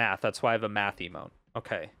great at math. That's why I have a math emote.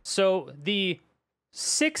 Okay. So the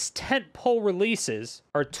 6 tentpole releases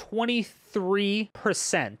are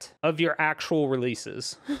 23% of your actual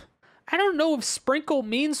releases. I don't know if sprinkle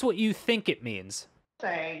means what you think it means.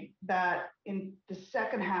 Say that in the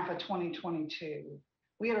second half of 2022,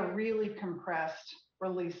 we had a really compressed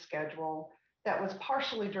release schedule that was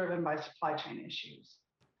partially driven by supply chain issues.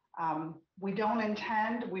 We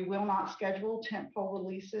will not schedule tentpole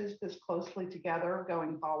releases this closely together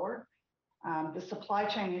going forward. The supply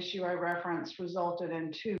chain issue I referenced resulted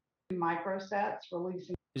in 2 micro sets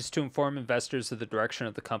releasing. Just to inform investors of the direction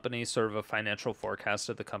of the company, sort of a financial forecast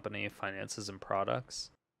of the company, finances and products.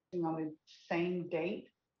 On the same date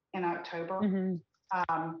in October. Mm-hmm.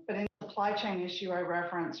 But in the supply chain issue I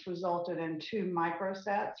referenced resulted in 2 micro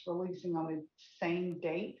sets releasing on the same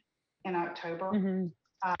date in October. Mm-hmm.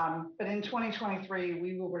 But in 2023,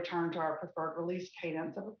 we will return to our preferred release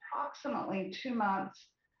cadence of approximately 2 months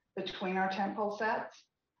between our tentpole sets,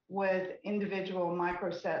 with individual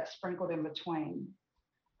micro sets sprinkled in between.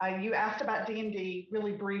 You asked about D&D.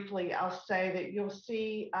 Really briefly, I'll say that you'll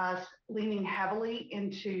see us leaning heavily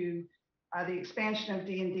into the expansion of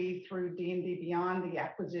D&D through D&D Beyond, the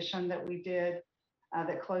acquisition that we did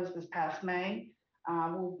that closed this past May.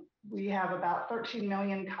 We have about 13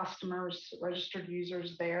 million customers, registered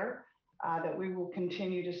users there that we will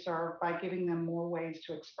continue to serve by giving them more ways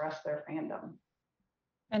to express their fandom.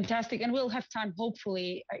 Fantastic. And we'll have time,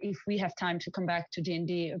 hopefully, if we have time, to come back to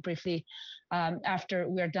D&D briefly after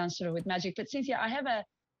we're done sort of with Magic. But Cynthia, I have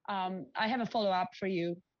a follow-up for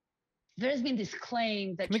you. There's been this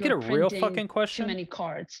claim that you're printing too many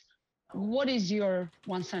cards. What is your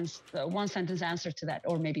one sentence answer to that,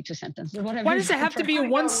 or maybe 2 sentences? Why does it have to be a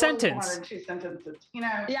 1 sentence? 2 sentences. You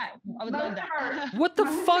know. Yeah, I would love that. What the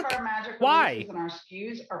fuck? Our Magic Why? And our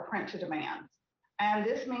SKUs are print to demand. And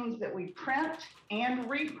this means that we print and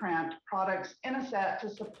reprint products in a set to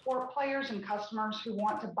support players and customers who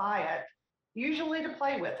want to buy it, usually to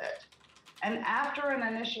play with it. And after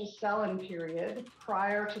an initial sell-in period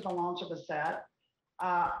prior to the launch of a set.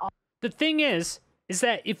 The thing is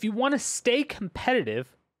that if you want to stay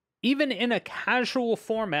competitive, even in a casual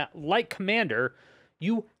format like Commander,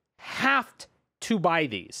 you have to buy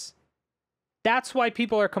these. That's why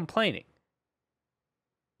people are complaining.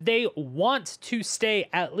 They want to stay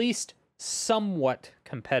at least somewhat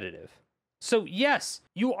competitive. So yes,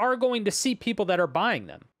 you are going to see people that are buying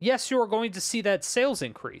them. Yes, you are going to see that sales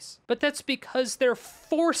increase, but that's because they're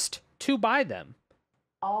forced to buy them.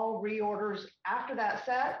 All reorders after that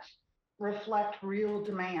set reflect real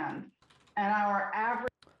demand, and our average...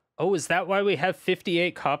 Oh, is that why we have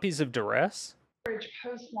 58 copies of Duress? Average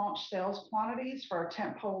post-launch sales quantities for our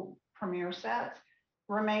tentpole premiere sets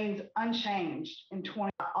remains unchanged in 20.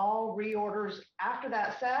 All reorders after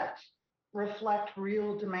that set reflect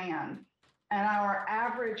real demand, and our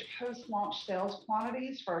average post-launch sales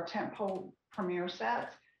quantities for our tentpole premiere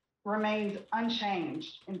sets remains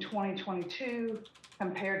unchanged in 2022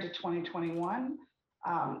 compared to 2021.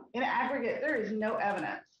 In aggregate, there is no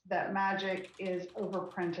evidence that Magic is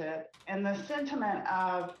overprinted, and the sentiment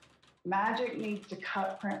of Magic needs to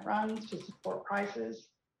cut print runs to support prices,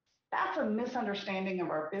 that's a misunderstanding of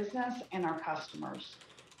our business and our customers.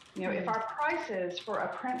 You know, if our prices for a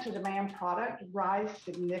print-to-demand product rise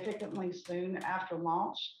significantly soon after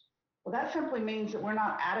launch, well, that simply means that we're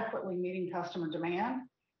not adequately meeting customer demand,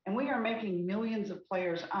 and we are making millions of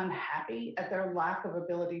players unhappy at their lack of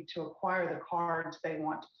ability to acquire the cards they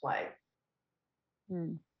want to play.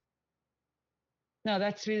 No,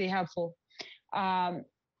 that's really helpful. And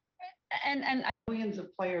millions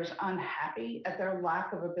of players unhappy at their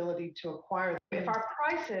lack of ability to acquire. If our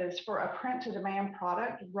prices for a print-to-demand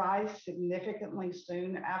product rise significantly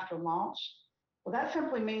soon after launch, well, that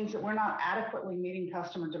simply means that we're not adequately meeting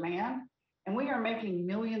customer demand, and we are making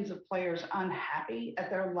millions of players unhappy at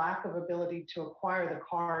their lack of ability to acquire the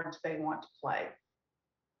cards they want to play.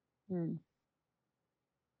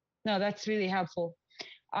 No, that's really helpful.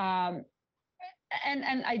 And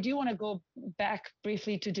I do want to go back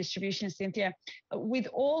briefly to distribution, Cynthia. With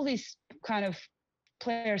all this kind of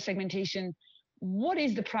player segmentation, what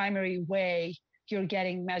is the primary way you're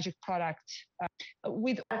getting Magic product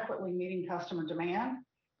with adequately meeting customer demand?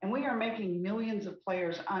 And we are making millions of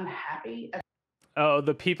players unhappy. Oh,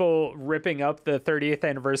 the people ripping up the 30th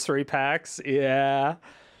anniversary packs? Yeah.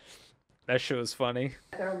 That shit was funny.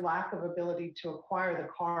 Their lack of ability to acquire the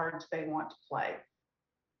cards they want to play.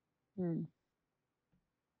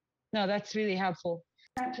 No, that's really helpful.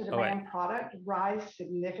 Print-to-demand product rise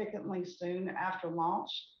significantly soon after launch.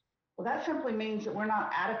 Well, that simply means that we're not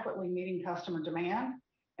adequately meeting customer demand,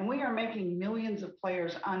 and we are making millions of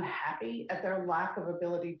players unhappy at their lack of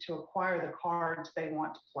ability to acquire the cards they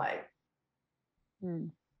want to play. No,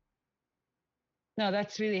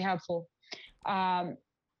 that's really helpful. And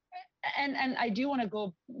I do want to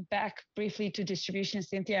go back briefly to distribution,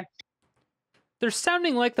 Cynthia. They're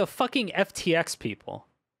sounding like the fucking FTX people.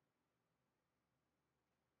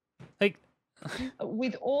 Like,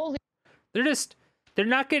 with all they're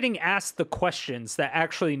not getting asked the questions that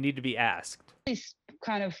actually need to be asked. This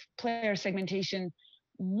kind of player segmentation,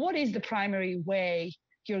 what is the primary way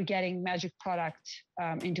you're getting Magic product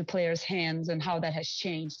into players' hands, and how that has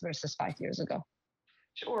changed versus 5 years ago?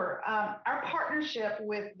 Sure. Our partnership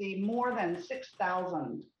with the more than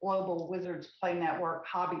 6,000 global Wizards Play Network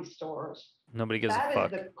hobby stores. Nobody gives a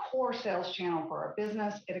fuck. That is the core sales channel for our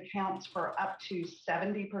business. It accounts for up to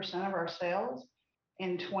 70% of our sales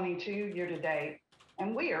in 22 year to date.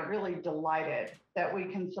 And we are really delighted that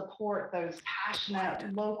we can support those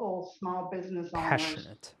passionate local small business owners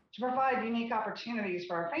to provide unique opportunities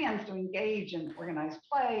for our fans to engage in organized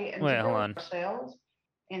play and to build our sales.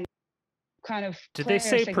 Kind of did they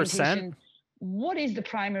say percent? What is the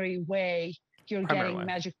primary way you're getting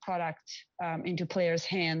Magic product into players'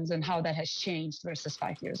 hands, and how that has changed versus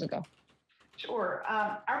 5 years ago? Sure.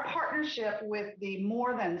 Our partnership with the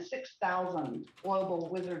more than 6,000 global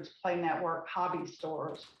Wizards Play Network hobby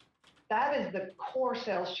stores, that is the core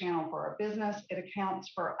sales channel for our business. It accounts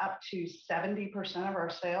for up to 70% of our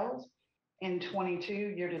sales in 22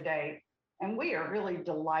 year to date. And we are really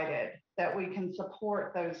delighted that we can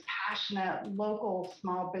support those passionate local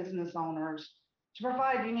small business owners to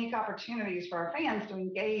provide unique opportunities for our fans to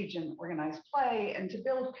engage in organized play and to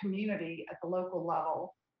build community at the local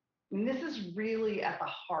level. I mean, this is really at the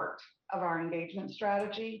heart of our engagement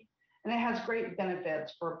strategy, and it has great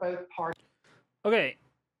benefits for both parties. Okay,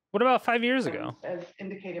 what about 5 years ago? As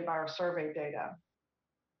indicated by our survey data.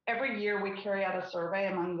 Every year we carry out a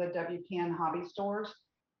survey among the WPN hobby stores,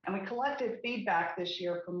 and we collected feedback this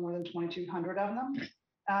year from more than 2,200 of them.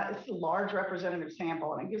 It's a large representative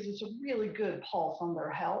sample, and it gives us a really good pulse on their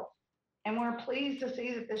health. And we're pleased to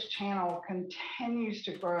see that this channel continues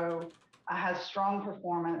to grow, has strong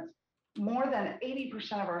performance. More than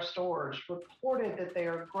 80% of our stores reported that they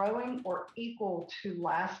are growing or equal to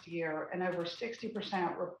last year, and over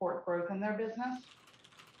 60% report growth in their business.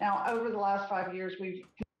 Now, over the last 5 years, we've...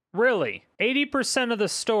 Really? 80% of the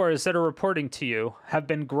stores that are reporting to you have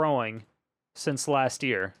been growing since last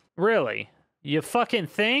year? Really? You fucking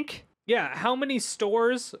think? Yeah, how many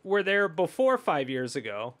stores were there before 5 years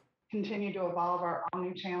ago? Continue to evolve our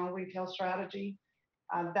omni-channel retail strategy.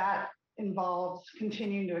 That involves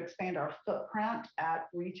continuing to expand our footprint at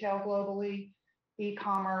retail globally,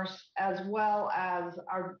 e-commerce, as well as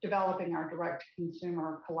developing our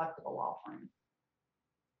direct-to-consumer collectible offering.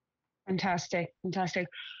 Fantastic, fantastic.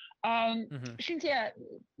 Cynthia,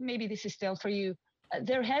 maybe this is still for you.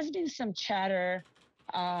 There has been some chatter,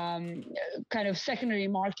 kind of secondary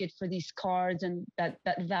market for these cards, and that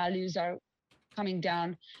values are coming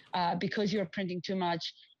down because you're printing too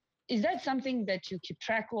much. Is that something that you keep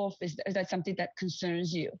track of? Is that something that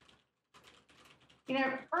concerns you? You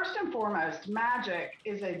know, first and foremost, Magic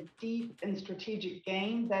is a deep and strategic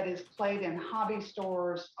game that is played in hobby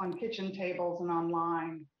stores, on kitchen tables, and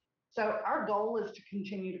online. So our goal is to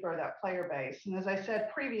continue to grow that player base. And as I said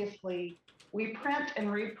previously, we print and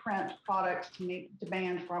reprint products to meet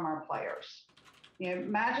demand from our players. You know,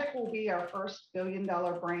 Magic will be our first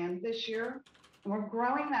billion-dollar brand this year, and we're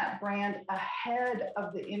growing that brand ahead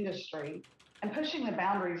of the industry and pushing the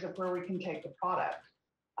boundaries of where we can take the product.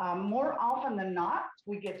 More often than not,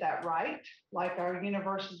 we get that right, like our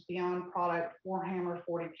Universes Beyond product, Warhammer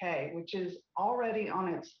 40K, which is already on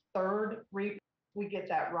its third reprint. We get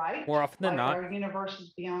that right. More often than not. Our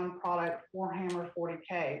Universes Beyond product, Warhammer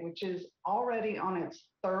 40K, which is already on its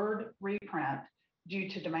third reprint due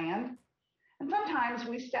to demand. And sometimes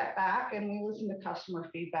we step back and we listen to customer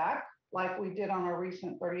feedback, like we did on our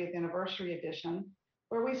recent 30th anniversary edition,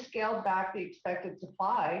 where we scaled back the expected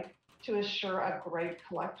supply to assure a great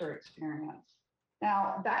collector experience.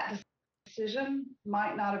 Now, that decision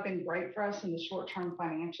might not have been great for us in the short term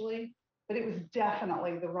financially, but it was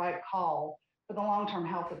definitely the right call for the long-term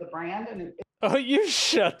health of the brand. And oh, you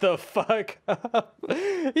shut the fuck up.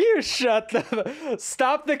 You shut the...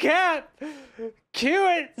 Stop the cap. Cue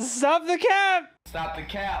it. Stop the cap. Stop the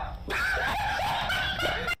cap.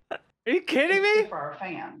 Are you kidding me? For our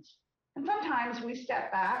fans. And sometimes we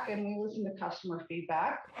step back and we listen to customer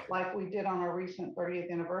feedback, like we did on our recent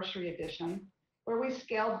 30th anniversary edition, where we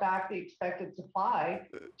scaled back the expected supply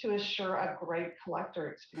to assure a great collector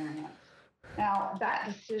experience. Now, that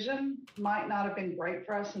decision might not have been great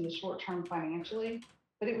for us in the short term financially,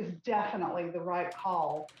 but it was definitely the right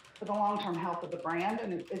call for the long-term health of the brand,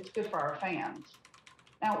 and it's good for our fans.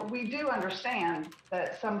 Now, we do understand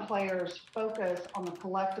that some players focus on the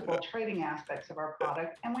collectible trading aspects of our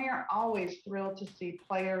product, and we are always thrilled to see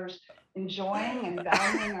players enjoying and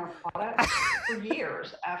valuing our product for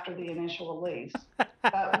years after the initial release.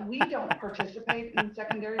 We don't participate in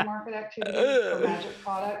secondary market activity for Magic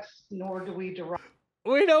products, nor do we derive.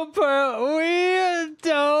 We don't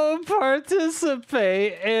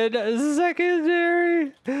participate in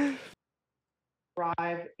secondary.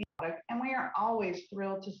 And we are always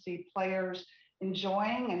thrilled to see players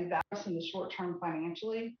enjoying and valuing in the short term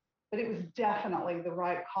financially, but it was definitely the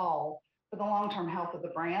right call for the long-term health of the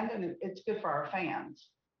brand, and it's good for our fans.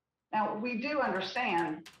 Now, we do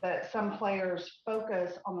understand that some players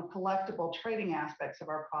focus on the collectible trading aspects of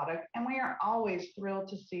our product, and we are always thrilled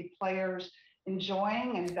to see players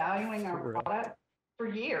enjoying and valuing our product for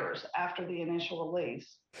years after the initial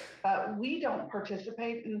release. We don't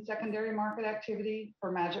participate in secondary market activity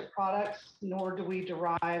for Magic products, nor do we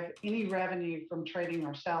derive any revenue from trading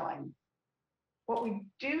or selling. What we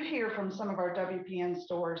do hear from some of our WPN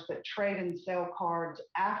stores that trade and sell cards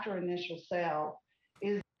after initial sale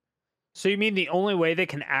is... So you mean the only way they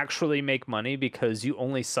can actually make money, because you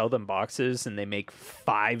only sell them boxes and they make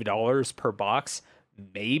 $5 per box,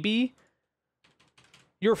 maybe?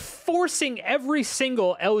 You're forcing every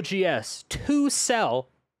single LGS to sell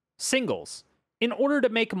singles in order to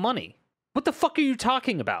make money. What the fuck are you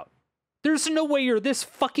talking about? There's no way you're this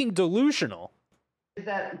fucking delusional. Is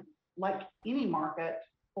that, like any market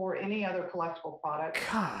or any other collectible product,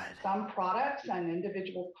 God, some products and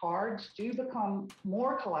individual cards do become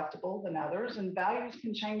more collectible than others, and values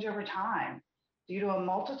can change over time due to a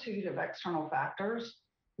multitude of external factors,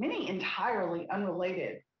 many entirely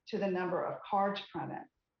unrelated to the number of cards printed.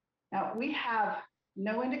 Now, we have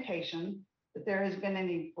no indication that there has been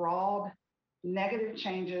any broad negative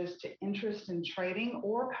changes to interest in trading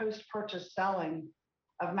or post-purchase selling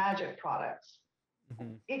of Magic products.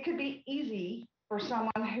 Mm-hmm. It could be easy for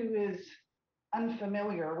someone who is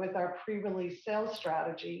unfamiliar with our pre-release sales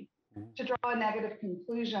strategy to draw a negative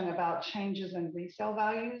conclusion about changes in resale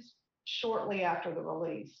values shortly after the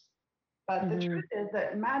release. But the truth is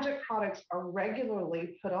that Magic products are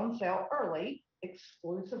regularly put on sale early,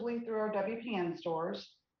 exclusively through our WPN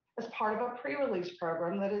stores, as part of a pre-release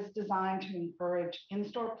program that is designed to encourage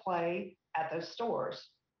in-store play at those stores.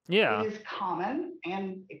 Yeah. It is common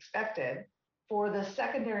and expected for the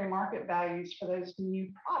secondary market values for those new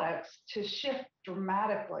products to shift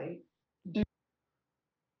dramatically.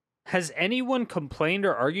 Has anyone complained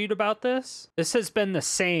or argued about this? This has been the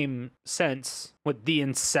same since with the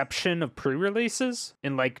inception of pre-releases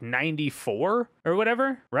in like 94 or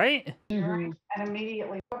whatever, right? Mm-hmm. And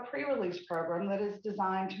immediately a pre-release program that is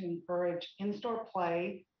designed to encourage in-store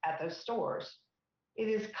play at those stores. It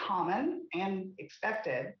is common and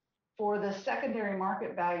expected for the secondary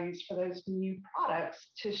market values for those new products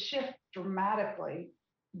to shift dramatically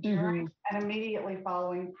during and immediately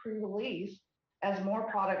following pre-release as more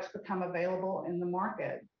products become available in the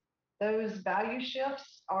market. Those value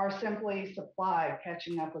shifts are simply supply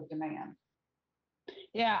catching up with demand.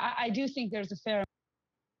 Yeah, I do think there's a fair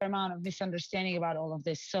amount of misunderstanding about all of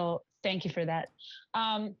this. So thank you for that.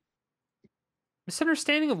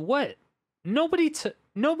 Misunderstanding of what? Nobody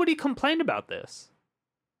complained about this.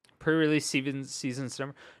 Pre-release season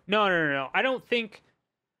number. No. I don't think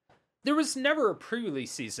there was never a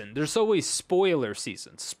pre-release season. There's always spoiler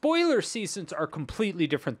seasons. Spoiler seasons are completely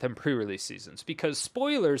different than pre-release seasons because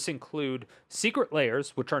spoilers include secret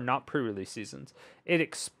layers, which are not pre-release seasons.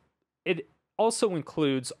 It also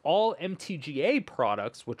includes all MTGA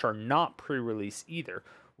products, which are not pre-release either,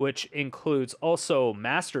 which includes also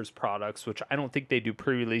Masters products, which I don't think they do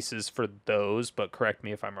pre-releases for those, but correct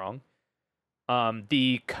me if I'm wrong.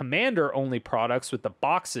 The Commander only products with the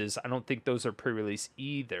boxes, I don't think those are pre-release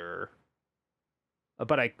either.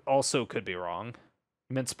 But I also could be wrong.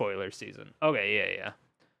 I meant spoiler season. Okay, yeah.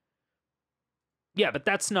 Yeah, but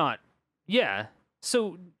that's not... Yeah,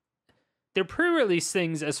 so their pre-release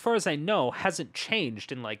things, as far as I know, hasn't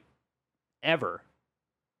changed in, like, ever.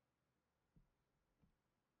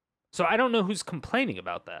 So I don't know who's complaining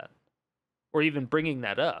about that. Or even bringing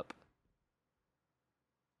that up.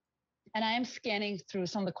 And I am scanning through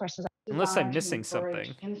some of the questions. Unless I'm missing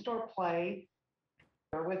something. In-store play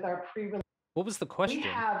with our pre-release. What was the question? We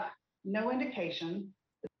have no indication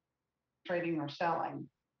that trading or selling.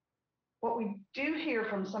 What we do hear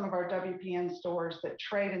from some of our WPN stores that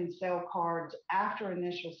trade and sell cards after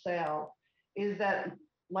initial sale is that,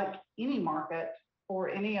 like any market or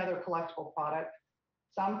any other collectible product,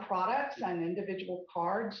 some products and individual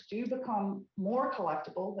cards do become more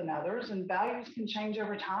collectible than others, and values can change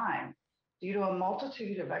over time due to a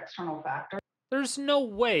multitude of external factors. There's no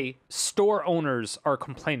way store owners are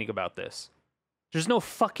complaining about this. There's no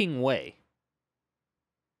fucking way.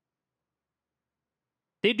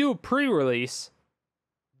 They do a pre-release,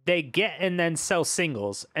 they get and then sell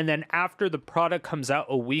singles, and then after the product comes out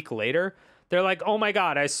a week later, they're like, oh my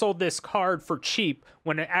god, I sold this card for cheap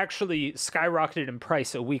when it actually skyrocketed in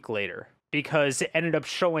price a week later because it ended up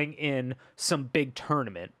showing in some big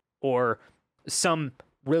tournament or some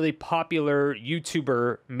really popular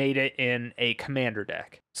YouTuber made it in a Commander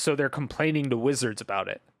deck. So they're complaining to Wizards about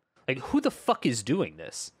it. Like, who the fuck is doing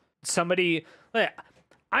this? Somebody...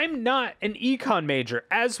 I'm not an econ major,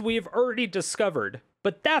 as we've already discovered,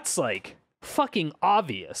 but that's, like, fucking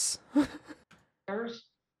obvious. There's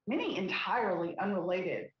many entirely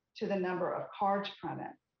unrelated to the number of cards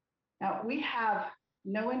printed. Now, we have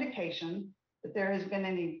no indication that there has been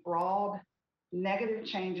any broad negative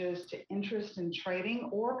changes to interest in trading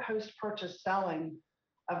or post-purchase selling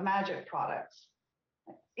of Magic products.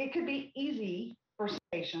 It could be easy for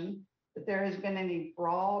speculation that there has been any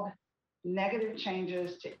broad negative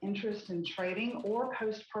changes to interest in trading or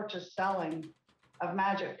post-purchase selling of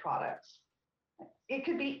Magic products. It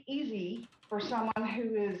could be easy for someone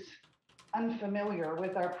who is unfamiliar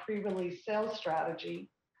with our pre-release sales strategy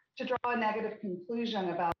to draw a negative conclusion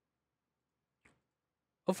about.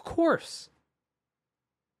 Of course.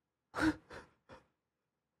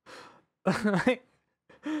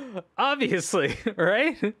 Obviously,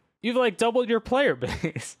 right? You've like doubled your player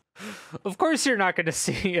base. Of course you're not going to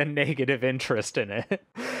see a negative interest in it.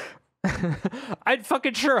 I'd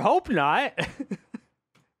fucking sure hope not.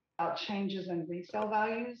 About changes in resale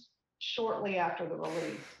values shortly after the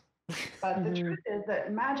release. But the truth is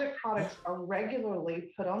that Magic products are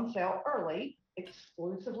regularly put on sale early,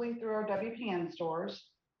 exclusively through our WPN stores,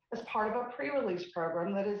 as part of a pre-release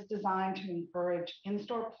program that is designed to encourage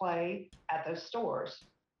in-store play at those stores.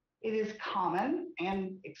 It is common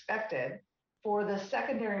and expected for the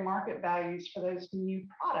secondary market values for those new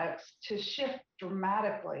products to shift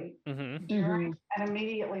dramatically during and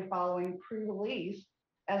immediately following pre-release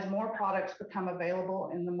as more products become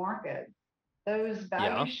available in the market. Those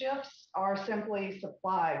value shifts are simply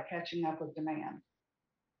supply catching up with demand.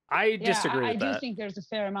 I disagree with that. I do think there's a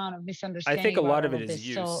fair amount of misunderstanding. I think a lot of it is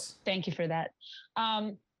use. So thank you for that.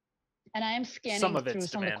 And I am scanning through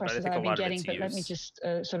some of the questions that I've been getting, but let me just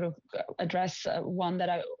sort of address one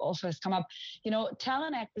that also has come up. You know,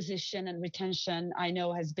 talent acquisition and retention, I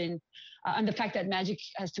know has been, and the fact that Magic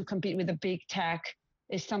has to compete with a big tech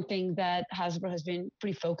is something that Hasbro has been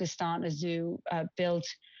pretty focused on as you build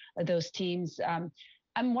those teams.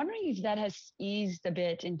 I'm wondering if that has eased a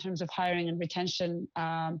bit in terms of hiring and retention,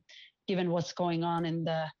 given what's going on in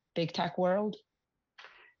the big tech world.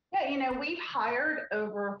 Yeah, you know, we've hired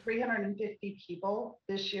over 350 people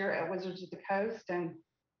this year at Wizards of the Coast, and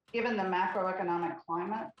given the macroeconomic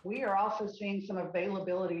climate, we are also seeing some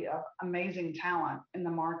availability of amazing talent in the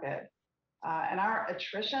market. And our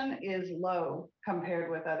attrition is low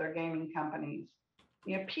compared with other gaming companies.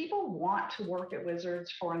 You know, people want to work at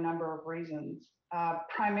Wizards for a number of reasons.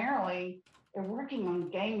 Primarily, they're working on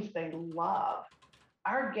games they love.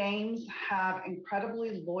 Our games have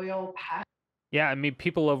incredibly loyal, passionate. Yeah, I mean,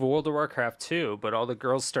 people love World of Warcraft too, but all the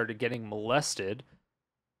girls started getting molested.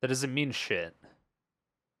 That doesn't mean shit.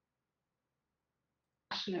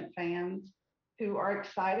 Passionate fans who are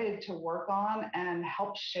excited to work on and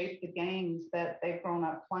help shape the games that they've grown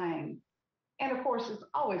up playing. And of course, it's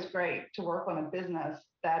always great to work on a business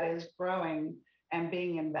that is growing and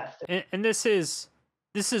being invested. And this is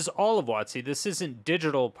all of WotC. This isn't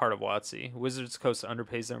digital part of WotC. Wizards Coast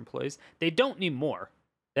underpays their employees. They don't need more.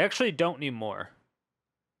 They actually don't need more.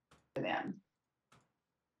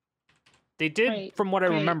 They did, from what I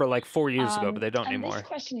remember, like 4 years ago, but they don't need more. This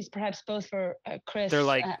question is perhaps both for Chris. They're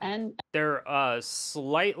like they're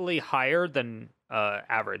slightly higher than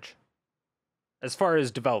average, as far as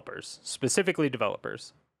developers, specifically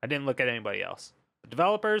developers. I didn't look at anybody else. The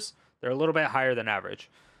developers, they're a little bit higher than average.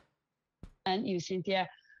 And you, Cynthia,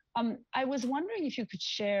 I was wondering if you could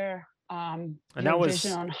share and that was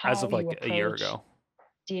vision on how as of like a year ago.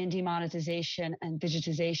 D&D monetization and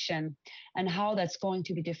digitization, and how that's going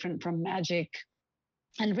to be different from Magic,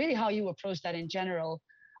 and really how you approach that in general.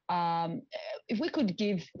 If we could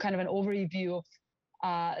give kind of an overview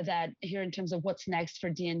of that here in terms of what's next for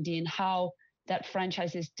D&D and how that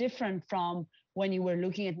franchise is different from when you were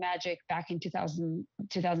looking at Magic back in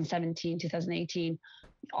 2017, 2018.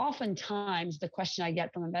 Oftentimes, the question I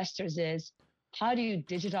get from investors is, how do you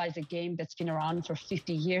digitize a game that's been around for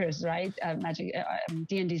 50 years, right? Magic,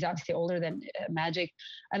 D&D is obviously older than Magic.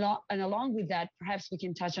 And along with that, perhaps we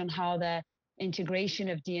can touch on how the integration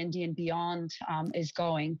of D&D and beyond is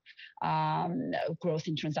going, growth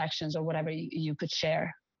in transactions or whatever you could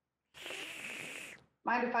share.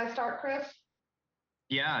 Mind if I start, Chris?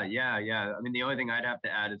 Yeah. I mean, the only thing I'd have to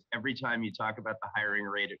add is every time you talk about the hiring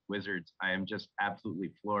rate at Wizards, I am just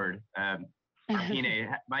absolutely floored.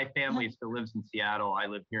 My family still lives in Seattle. I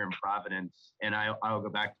live here in Providence, and I'll go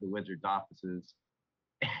back to the Wizards offices.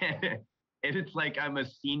 And it's like I'm a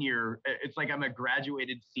senior. It's like I'm a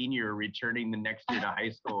graduated senior returning the next year to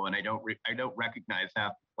high school, and I don't recognize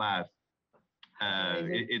half the class.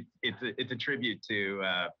 It's a tribute to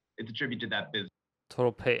that business.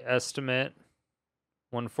 Total pay estimate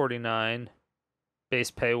 149,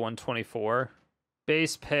 base pay 124,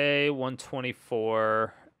 base pay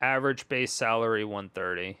 124. Average base salary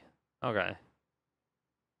 130. Okay.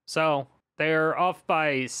 So they're off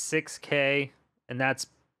by 6K, and that's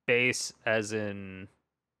base as in,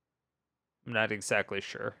 I'm not exactly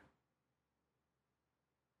sure.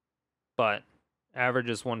 But average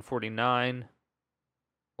is 149. A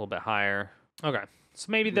little bit higher. Okay. So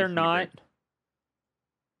maybe they're not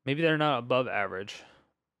above average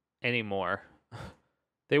anymore.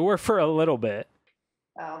 They were for a little bit.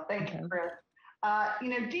 Oh, thank you, Chris.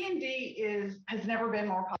 D&D has never been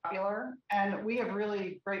more popular, and we have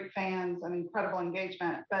really great fans and incredible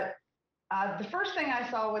engagement. But the first thing I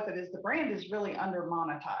saw with it is the brand is really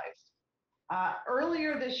under-monetized.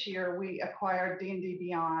 Earlier this year, we acquired D&D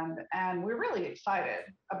Beyond, and we're really excited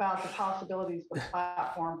about the possibilities the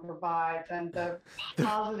platform provides and the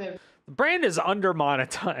positive. The brand is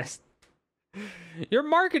under-monetized. Your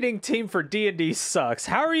marketing team for D&D sucks.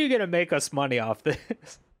 How are you going to make us money off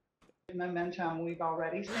this? Momentum we've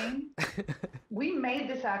already seen. We made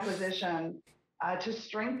this acquisition to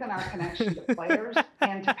strengthen our connection to players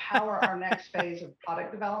and to power our next phase of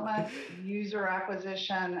product development, user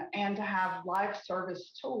acquisition, and to have live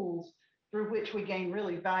service tools through which we gain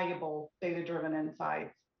really valuable data-driven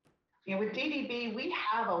insights. With DDB, we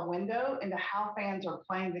have a window into how fans are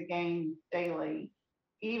playing the game daily,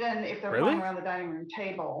 even if they're playing around the dining room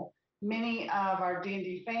table. Many of our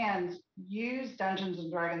D&D fans use Dungeons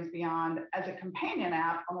 & Dragons Beyond as a companion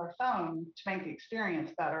app on their phone to make the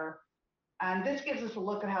experience better. And this gives us a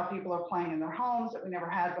look at how people are playing in their homes that we never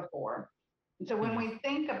had before. And so when we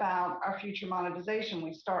think about our future monetization,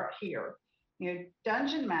 we start here.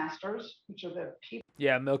 Dungeon Masters, which are the people.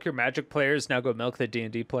 Yeah, milk your Magic players, now go milk the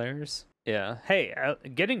D&D players. Yeah. Hey,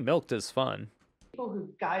 getting milked is fun. People who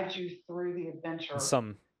guide you through the adventure.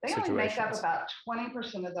 They only make up about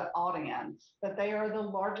 20% of the audience, but they are the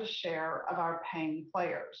largest share of our paying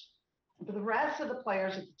players. For the rest of the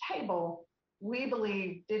players at the table, we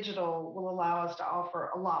believe digital will allow us to offer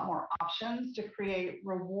a lot more options to create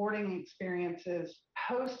rewarding experiences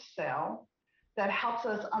post-sale that helps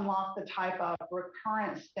us unlock the type of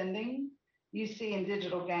recurrent spending you see in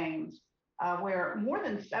digital games, where more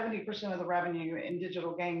than 70% of the revenue in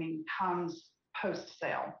digital gaming comes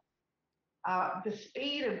post-sale. The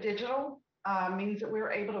speed of digital means that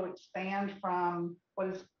we're able to expand from what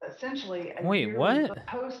is essentially a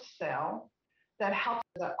post-sale that helps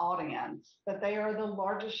the audience, but they are the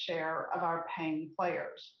largest share of our paying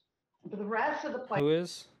players. And for the rest of the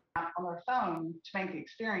players on their phone to make the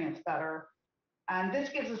experience better, and this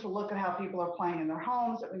gives us a look at how people are playing in their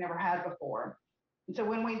homes that we never had before. And so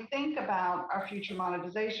when we think about our future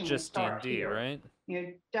monetization, just D&D, right?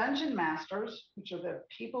 Dungeon masters, which are the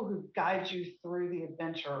people who guide you through the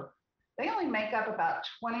adventure, they only make up about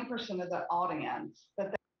 20% of the audience.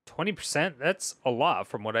 But 20%? That's a lot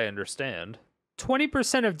from what I understand.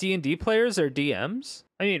 20% of D&D players are DMs?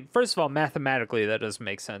 I mean, first of all, mathematically, that doesn't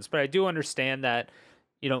make sense. But I do understand that,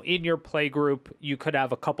 in your play group, you could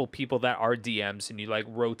have a couple people that are DMs and you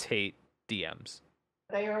rotate DMs.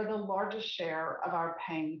 They are the largest share of our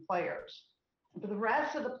paying players. But the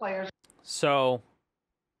rest of the players... So,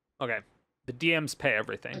 okay, the DMs pay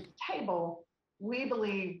everything. At the table, we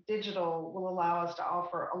believe digital will allow us to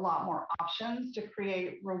offer a lot more options to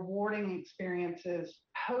create rewarding experiences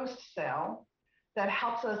post-sale that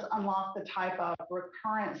helps us unlock the type of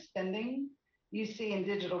recurrent spending you see in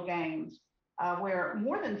digital games, where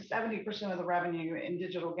more than 70% of the revenue in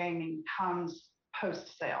digital gaming comes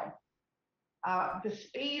post-sale. The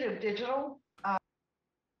speed of digital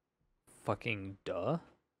fucking duh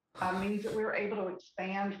means that we're able to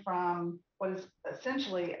expand from what is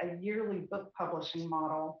essentially a yearly book publishing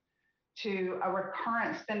model to a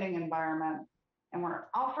recurrent spending environment, and we're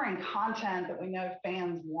offering content that we know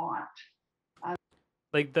fans want.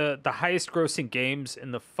 The highest grossing games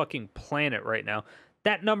in the fucking planet right now.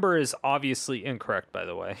 That number is obviously incorrect, by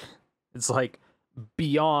the way. It's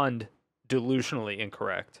beyond delusionally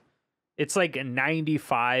incorrect. It's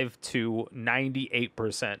 95 to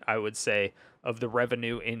 98%, I would say, of the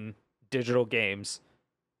revenue in digital games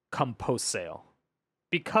come post-sale.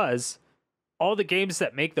 Because all the games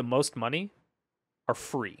that make the most money are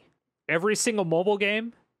free. Every single mobile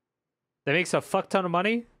game that makes a fuck ton of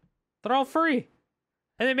money, they're all free.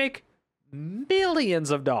 And they make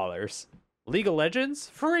millions of dollars. League of Legends,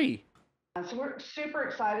 free. So we're super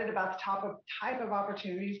excited about the type of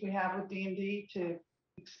opportunities we have with D&D to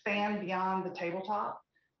expand beyond the tabletop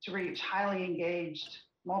to reach highly engaged,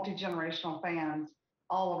 multi-generational fans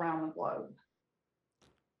all around the globe.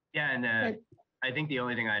 Yeah, and I think the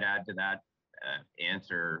only thing I'd add to that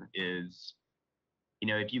answer is,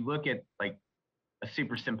 if you look at a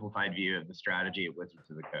super simplified view of the strategy at Wizards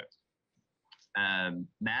of the Coast,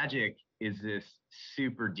 Magic is this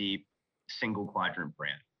super deep single quadrant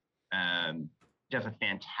brand. Does a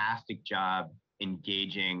fantastic job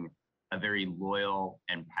engaging a very loyal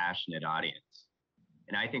and passionate audience.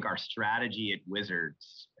 And I think our strategy at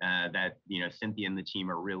Wizards that Cynthia and the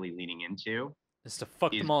team are really leaning into is to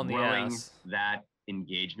fuck them all in the ass. That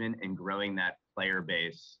engagement and growing that player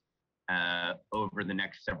base over the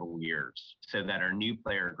next several years, so that our new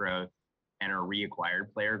player growth and our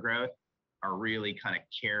reacquired player growth are really kind of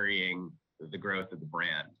carrying the growth of the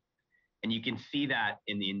brand. And you can see that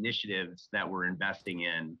in the initiatives that we're investing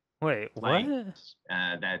in. Wait, what?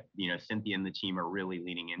 That Cynthia and the team are really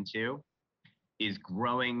leaning into is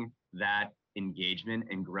growing that engagement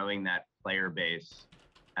and growing that player base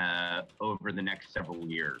over the next several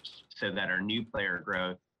years, so that our new player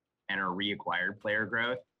growth and our reacquired player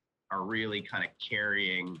growth are really kind of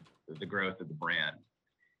carrying the growth of the brand.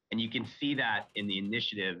 And you can see that in the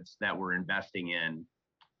initiatives that we're investing in,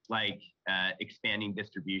 expanding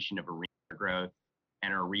distribution of arena growth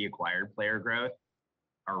and our reacquired player growth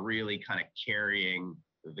are really kind of carrying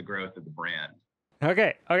the growth of the brand.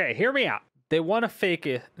 Okay, hear me out. They want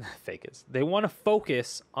to They want to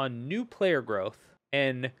focus on new player growth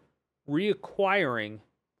and reacquiring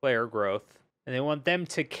player growth, and they want them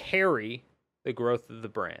to carry the growth of the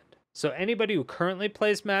brand. So anybody who currently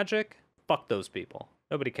plays Magic, fuck those people.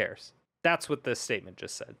 Nobody cares. That's what this statement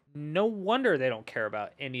just said. No wonder they don't care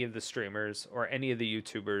about any of the streamers or any of the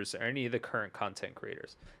YouTubers or any of the current content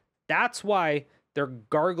creators. That's why they're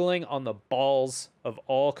gargling on the balls of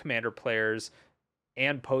all Commander players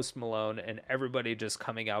and Post Malone and everybody just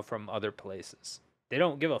coming out from other places. They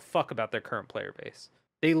don't give a fuck about their current player base.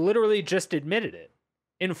 They literally just admitted it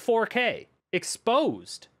in 4K,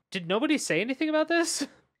 exposed. Did nobody say anything about this?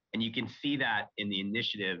 And you can see that in the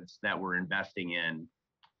initiatives that we're investing in,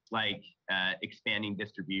 expanding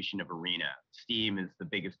distribution of Arena. Steam is the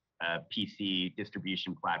biggest PC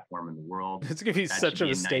distribution platform in the world. It's going to be such a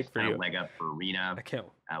mistake for you. Leg up for Arena.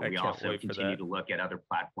 We also continue to look at other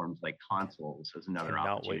platforms like consoles as another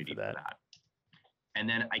opportunity for that. And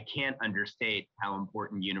then I can't understate how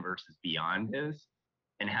important Universes Beyond is,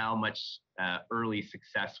 and how much early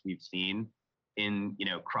success we've seen in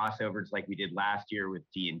crossovers like we did last year with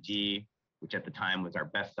D&D, which at the time was our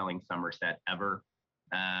best-selling summer set ever.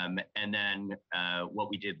 And then what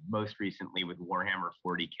we did most recently with Warhammer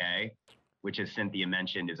 40K, which, as Cynthia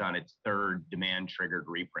mentioned, is on its third demand-triggered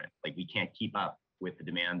reprint. We can't keep up with the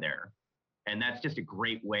demand there. And that's just a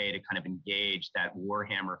great way to kind of engage that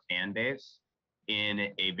Warhammer fan base in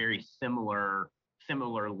a very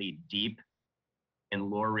similarly deep and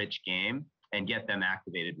lore-rich game and get them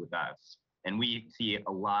activated with us. And we see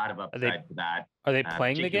a lot of upside for that. Are they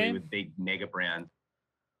playing the game? With big mega brands.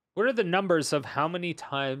 What are the numbers of how many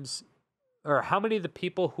times, or how many of the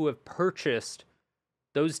people who have purchased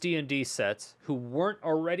those D&D sets who weren't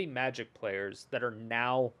already Magic players that are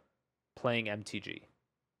now playing MTG?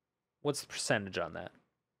 What's the percentage on that?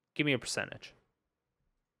 Give me a percentage.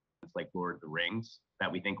 It's like Lord of the Rings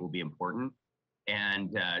that we think will be important.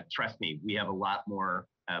 And trust me, we have a lot more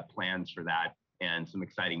plans for that and some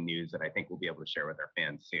exciting news that I think we'll be able to share with our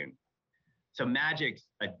fans soon. So Magic's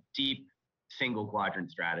a deep single quadrant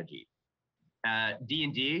strategy.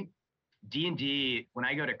 D&D, when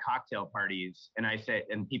I go to cocktail parties and I say,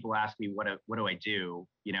 and people ask me, what do I do?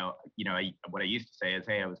 What I used to say is,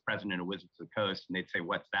 hey, I was president of Wizards of the Coast. And they'd say,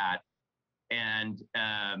 what's that? And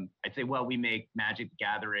I'd say, well, we make Magic the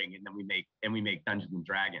Gathering, and then we make Dungeons and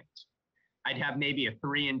Dragons. I'd have maybe a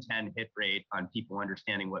 3 in 10 hit rate on people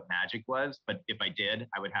understanding what Magic was. But if I did,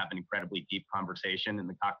 I would have an incredibly deep conversation, and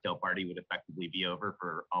the cocktail party would effectively be over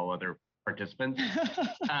for all other participants.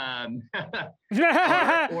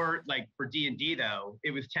 or like for D&D though,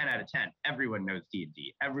 it was 10 out of 10. Everyone knows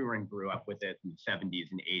D&D. Everyone grew up with it in the 70s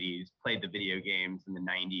and 80s, played the video games in the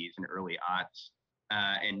 90s and early aughts,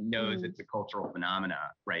 and knows it's a cultural phenomena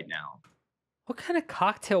right now. What kind of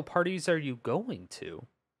cocktail parties are you going to?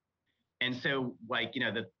 And so, like,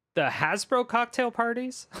 the Hasbro cocktail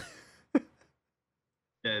parties?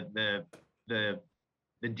 the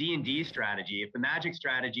D&D strategy, if the Magic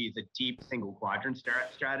strategy is a deep single quadrant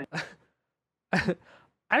strategy. I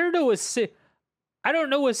don't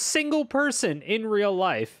know a single person in real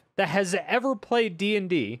life that has ever played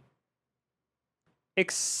D&D,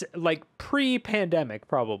 like pre-pandemic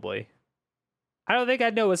probably. I don't think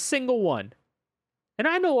I know a single one. And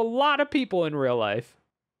I know a lot of people in real life.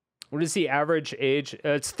 What is the average age?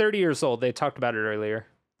 It's 30 years old. They talked about it earlier.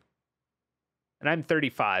 And I'm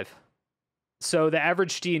 35. So the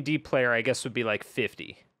average D&D player, I guess, would be like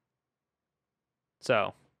 50.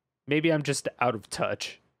 So maybe I'm just out of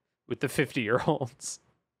touch with the 50-year-olds.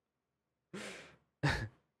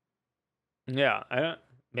 Yeah,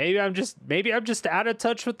 maybe I'm just out of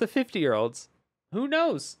touch with the 50-year-olds. Who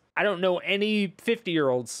knows? I don't know any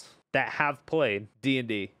 50-year-olds that have played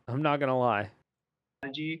D&D. I'm not gonna lie.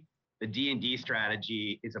 The D&D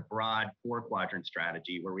strategy is a broad 4-quadrant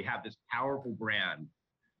strategy where we have this powerful brand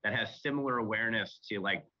that has similar awareness to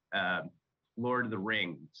like Lord of the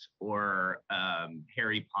Rings or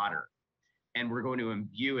Harry Potter. And we're going to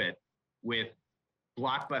imbue it with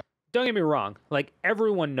blockbuster. Don't get me wrong. Like,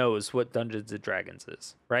 everyone knows what Dungeons and Dragons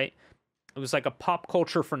is, right? It was like a pop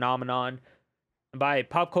culture phenomenon. And by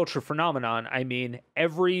pop culture phenomenon, I mean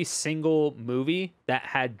every single movie that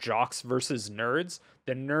had jocks versus nerds,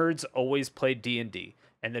 the nerds always played D&D.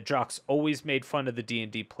 And the jocks always made fun of the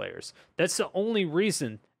D&D players. That's the only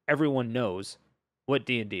reason everyone knows what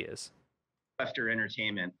D&D is.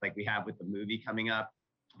 Entertainment, like we have with the movie coming up,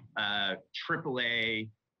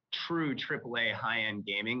 true AAA high-end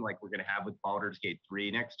gaming, like we're going to have with Baldur's Gate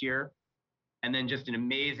 3 next year. And then just an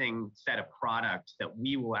amazing set of products that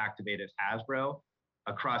we will activate as Hasbro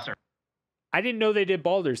across our... I didn't know they did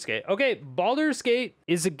Baldur's Gate. Okay, Baldur's Gate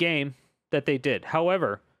is a game that they did.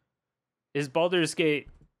 However, is Baldur's Gate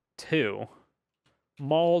 2,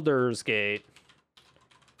 Baldur's Gate,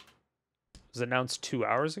 was announced 2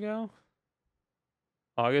 hours ago?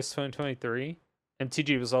 August 2023.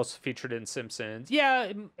 MTG was also featured in Simpsons.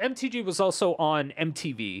 Yeah, MTG was also on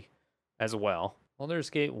MTV as well.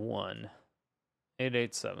 Baldur's Gate 1.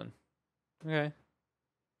 887. Okay.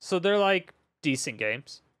 So they're like decent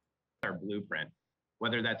games. Our blueprint.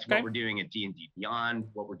 Whether that's what we're doing at D&D Beyond,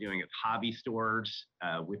 what we're doing at hobby stores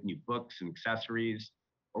with new books and accessories,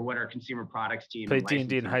 or what our consumer products team played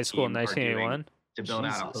D&D in high school in 1981 to build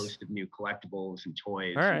out a host of new collectibles and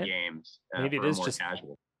toys and games. Maybe it is just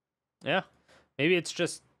casual. Yeah, maybe it's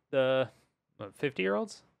just the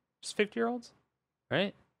 50-year-olds, just 50-year-olds,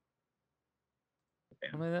 right?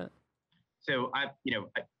 Something like that. So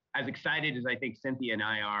as excited as I think Cynthia and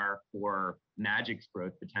I are for Magic's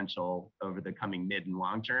growth potential over the coming mid and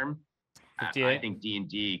long term, I think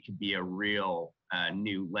D&D could be a real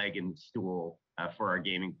new leg in the stool for our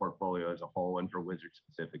gaming portfolio as a whole and for Wizards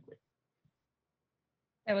specifically.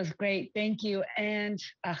 That was great. Thank you. And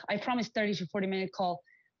I promised 30 to 40-minute call,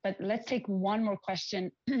 but let's take one more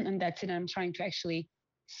question, and that's it. I'm trying to actually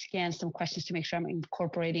scan some questions to make sure I'm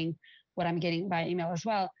incorporating what I'm getting by email as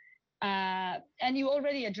well. And you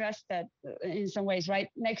already addressed that in some ways, right?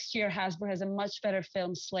 Next year, Hasbro has a much better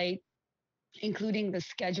film slate, including the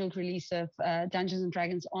scheduled release of Dungeons and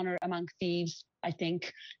Dragons Honor Among Thieves, I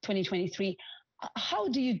think, 2023. how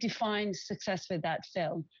do you define success with that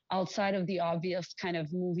film outside of the obvious kind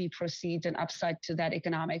of movie proceeds and upside to that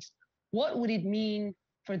economics? What would it mean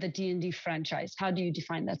for the D&D franchise? How do you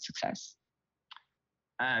define that success?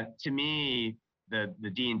 To me,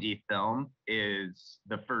 the D&D film is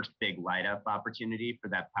the first big light up opportunity for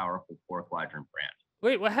that powerful 4-quadrant brand.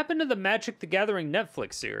 Wait, what happened to the Magic the Gathering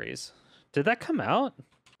Netflix series? Did that come out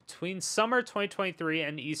between summer 2023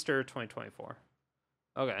 and Easter 2024?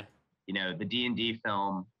 Okay. You know, the D&D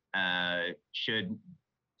film should,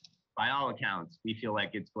 by all accounts, we feel like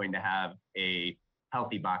it's going to have a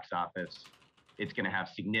healthy box office. It's going to have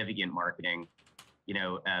significant marketing. You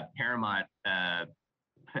know, Paramount,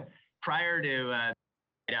 prior to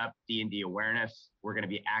up D&D awareness, we're going to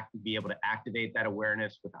be able to activate that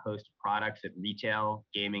awareness with a host of products at retail,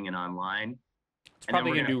 gaming, and online. It's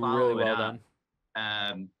probably going to do really well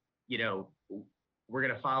then. You know, we're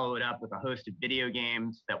going to follow it up with a host of video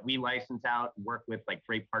games that we license out and work with like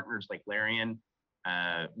great partners like Larian,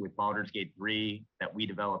 with Baldur's Gate 3 that we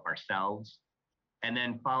develop ourselves, and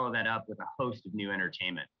then follow that up with a host of new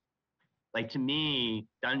entertainment. Like, to me,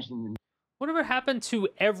 Dungeons. Whatever happened to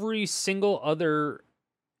every single other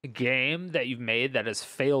game that you've made that has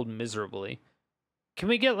failed miserably? Can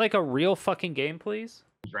we get like a real fucking game, please?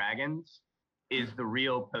 Dragons is the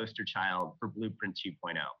real poster child for Blueprint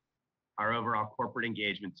 2.0. Our overall corporate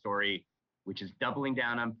engagement story, which is doubling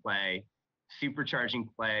down on play, supercharging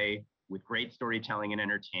play with great storytelling and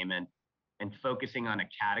entertainment, and focusing on a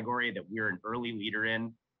category that we're an early leader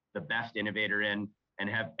in, the best innovator in, and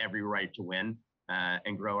have every right to win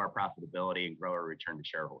and grow our profitability and grow our return to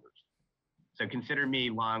shareholders. So consider me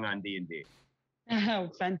long on D&D. Oh,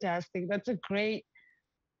 fantastic. That's a great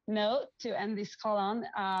note to end this call on.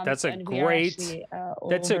 That's a great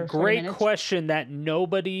question that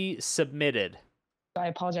nobody submitted. I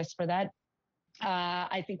apologize for that.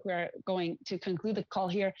 I think we're going to conclude the call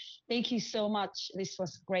here. Thank you so much. This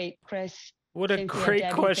was great, Chris. What a Cynthia, great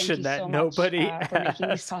Debbie, question that so nobody much, for making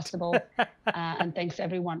this possible. And thanks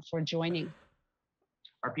everyone for joining.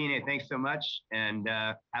 Arpine, thanks so much, and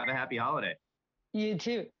have a happy holiday. You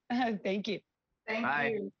too. Thank you. Thank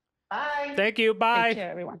you. Bye. Thank you. Bye. Take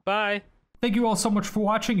care, everyone. Bye. Thank you all so much for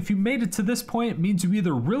watching. If you made it to this point, it means you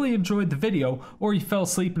either really enjoyed the video or you fell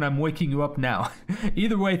asleep and I'm waking you up now.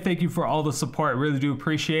 Either way, thank you for all the support. I really do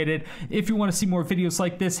appreciate it. If you want to see more videos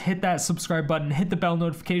like this, hit that subscribe button, hit the bell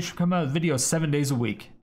notification, come out with videos 7 days a week.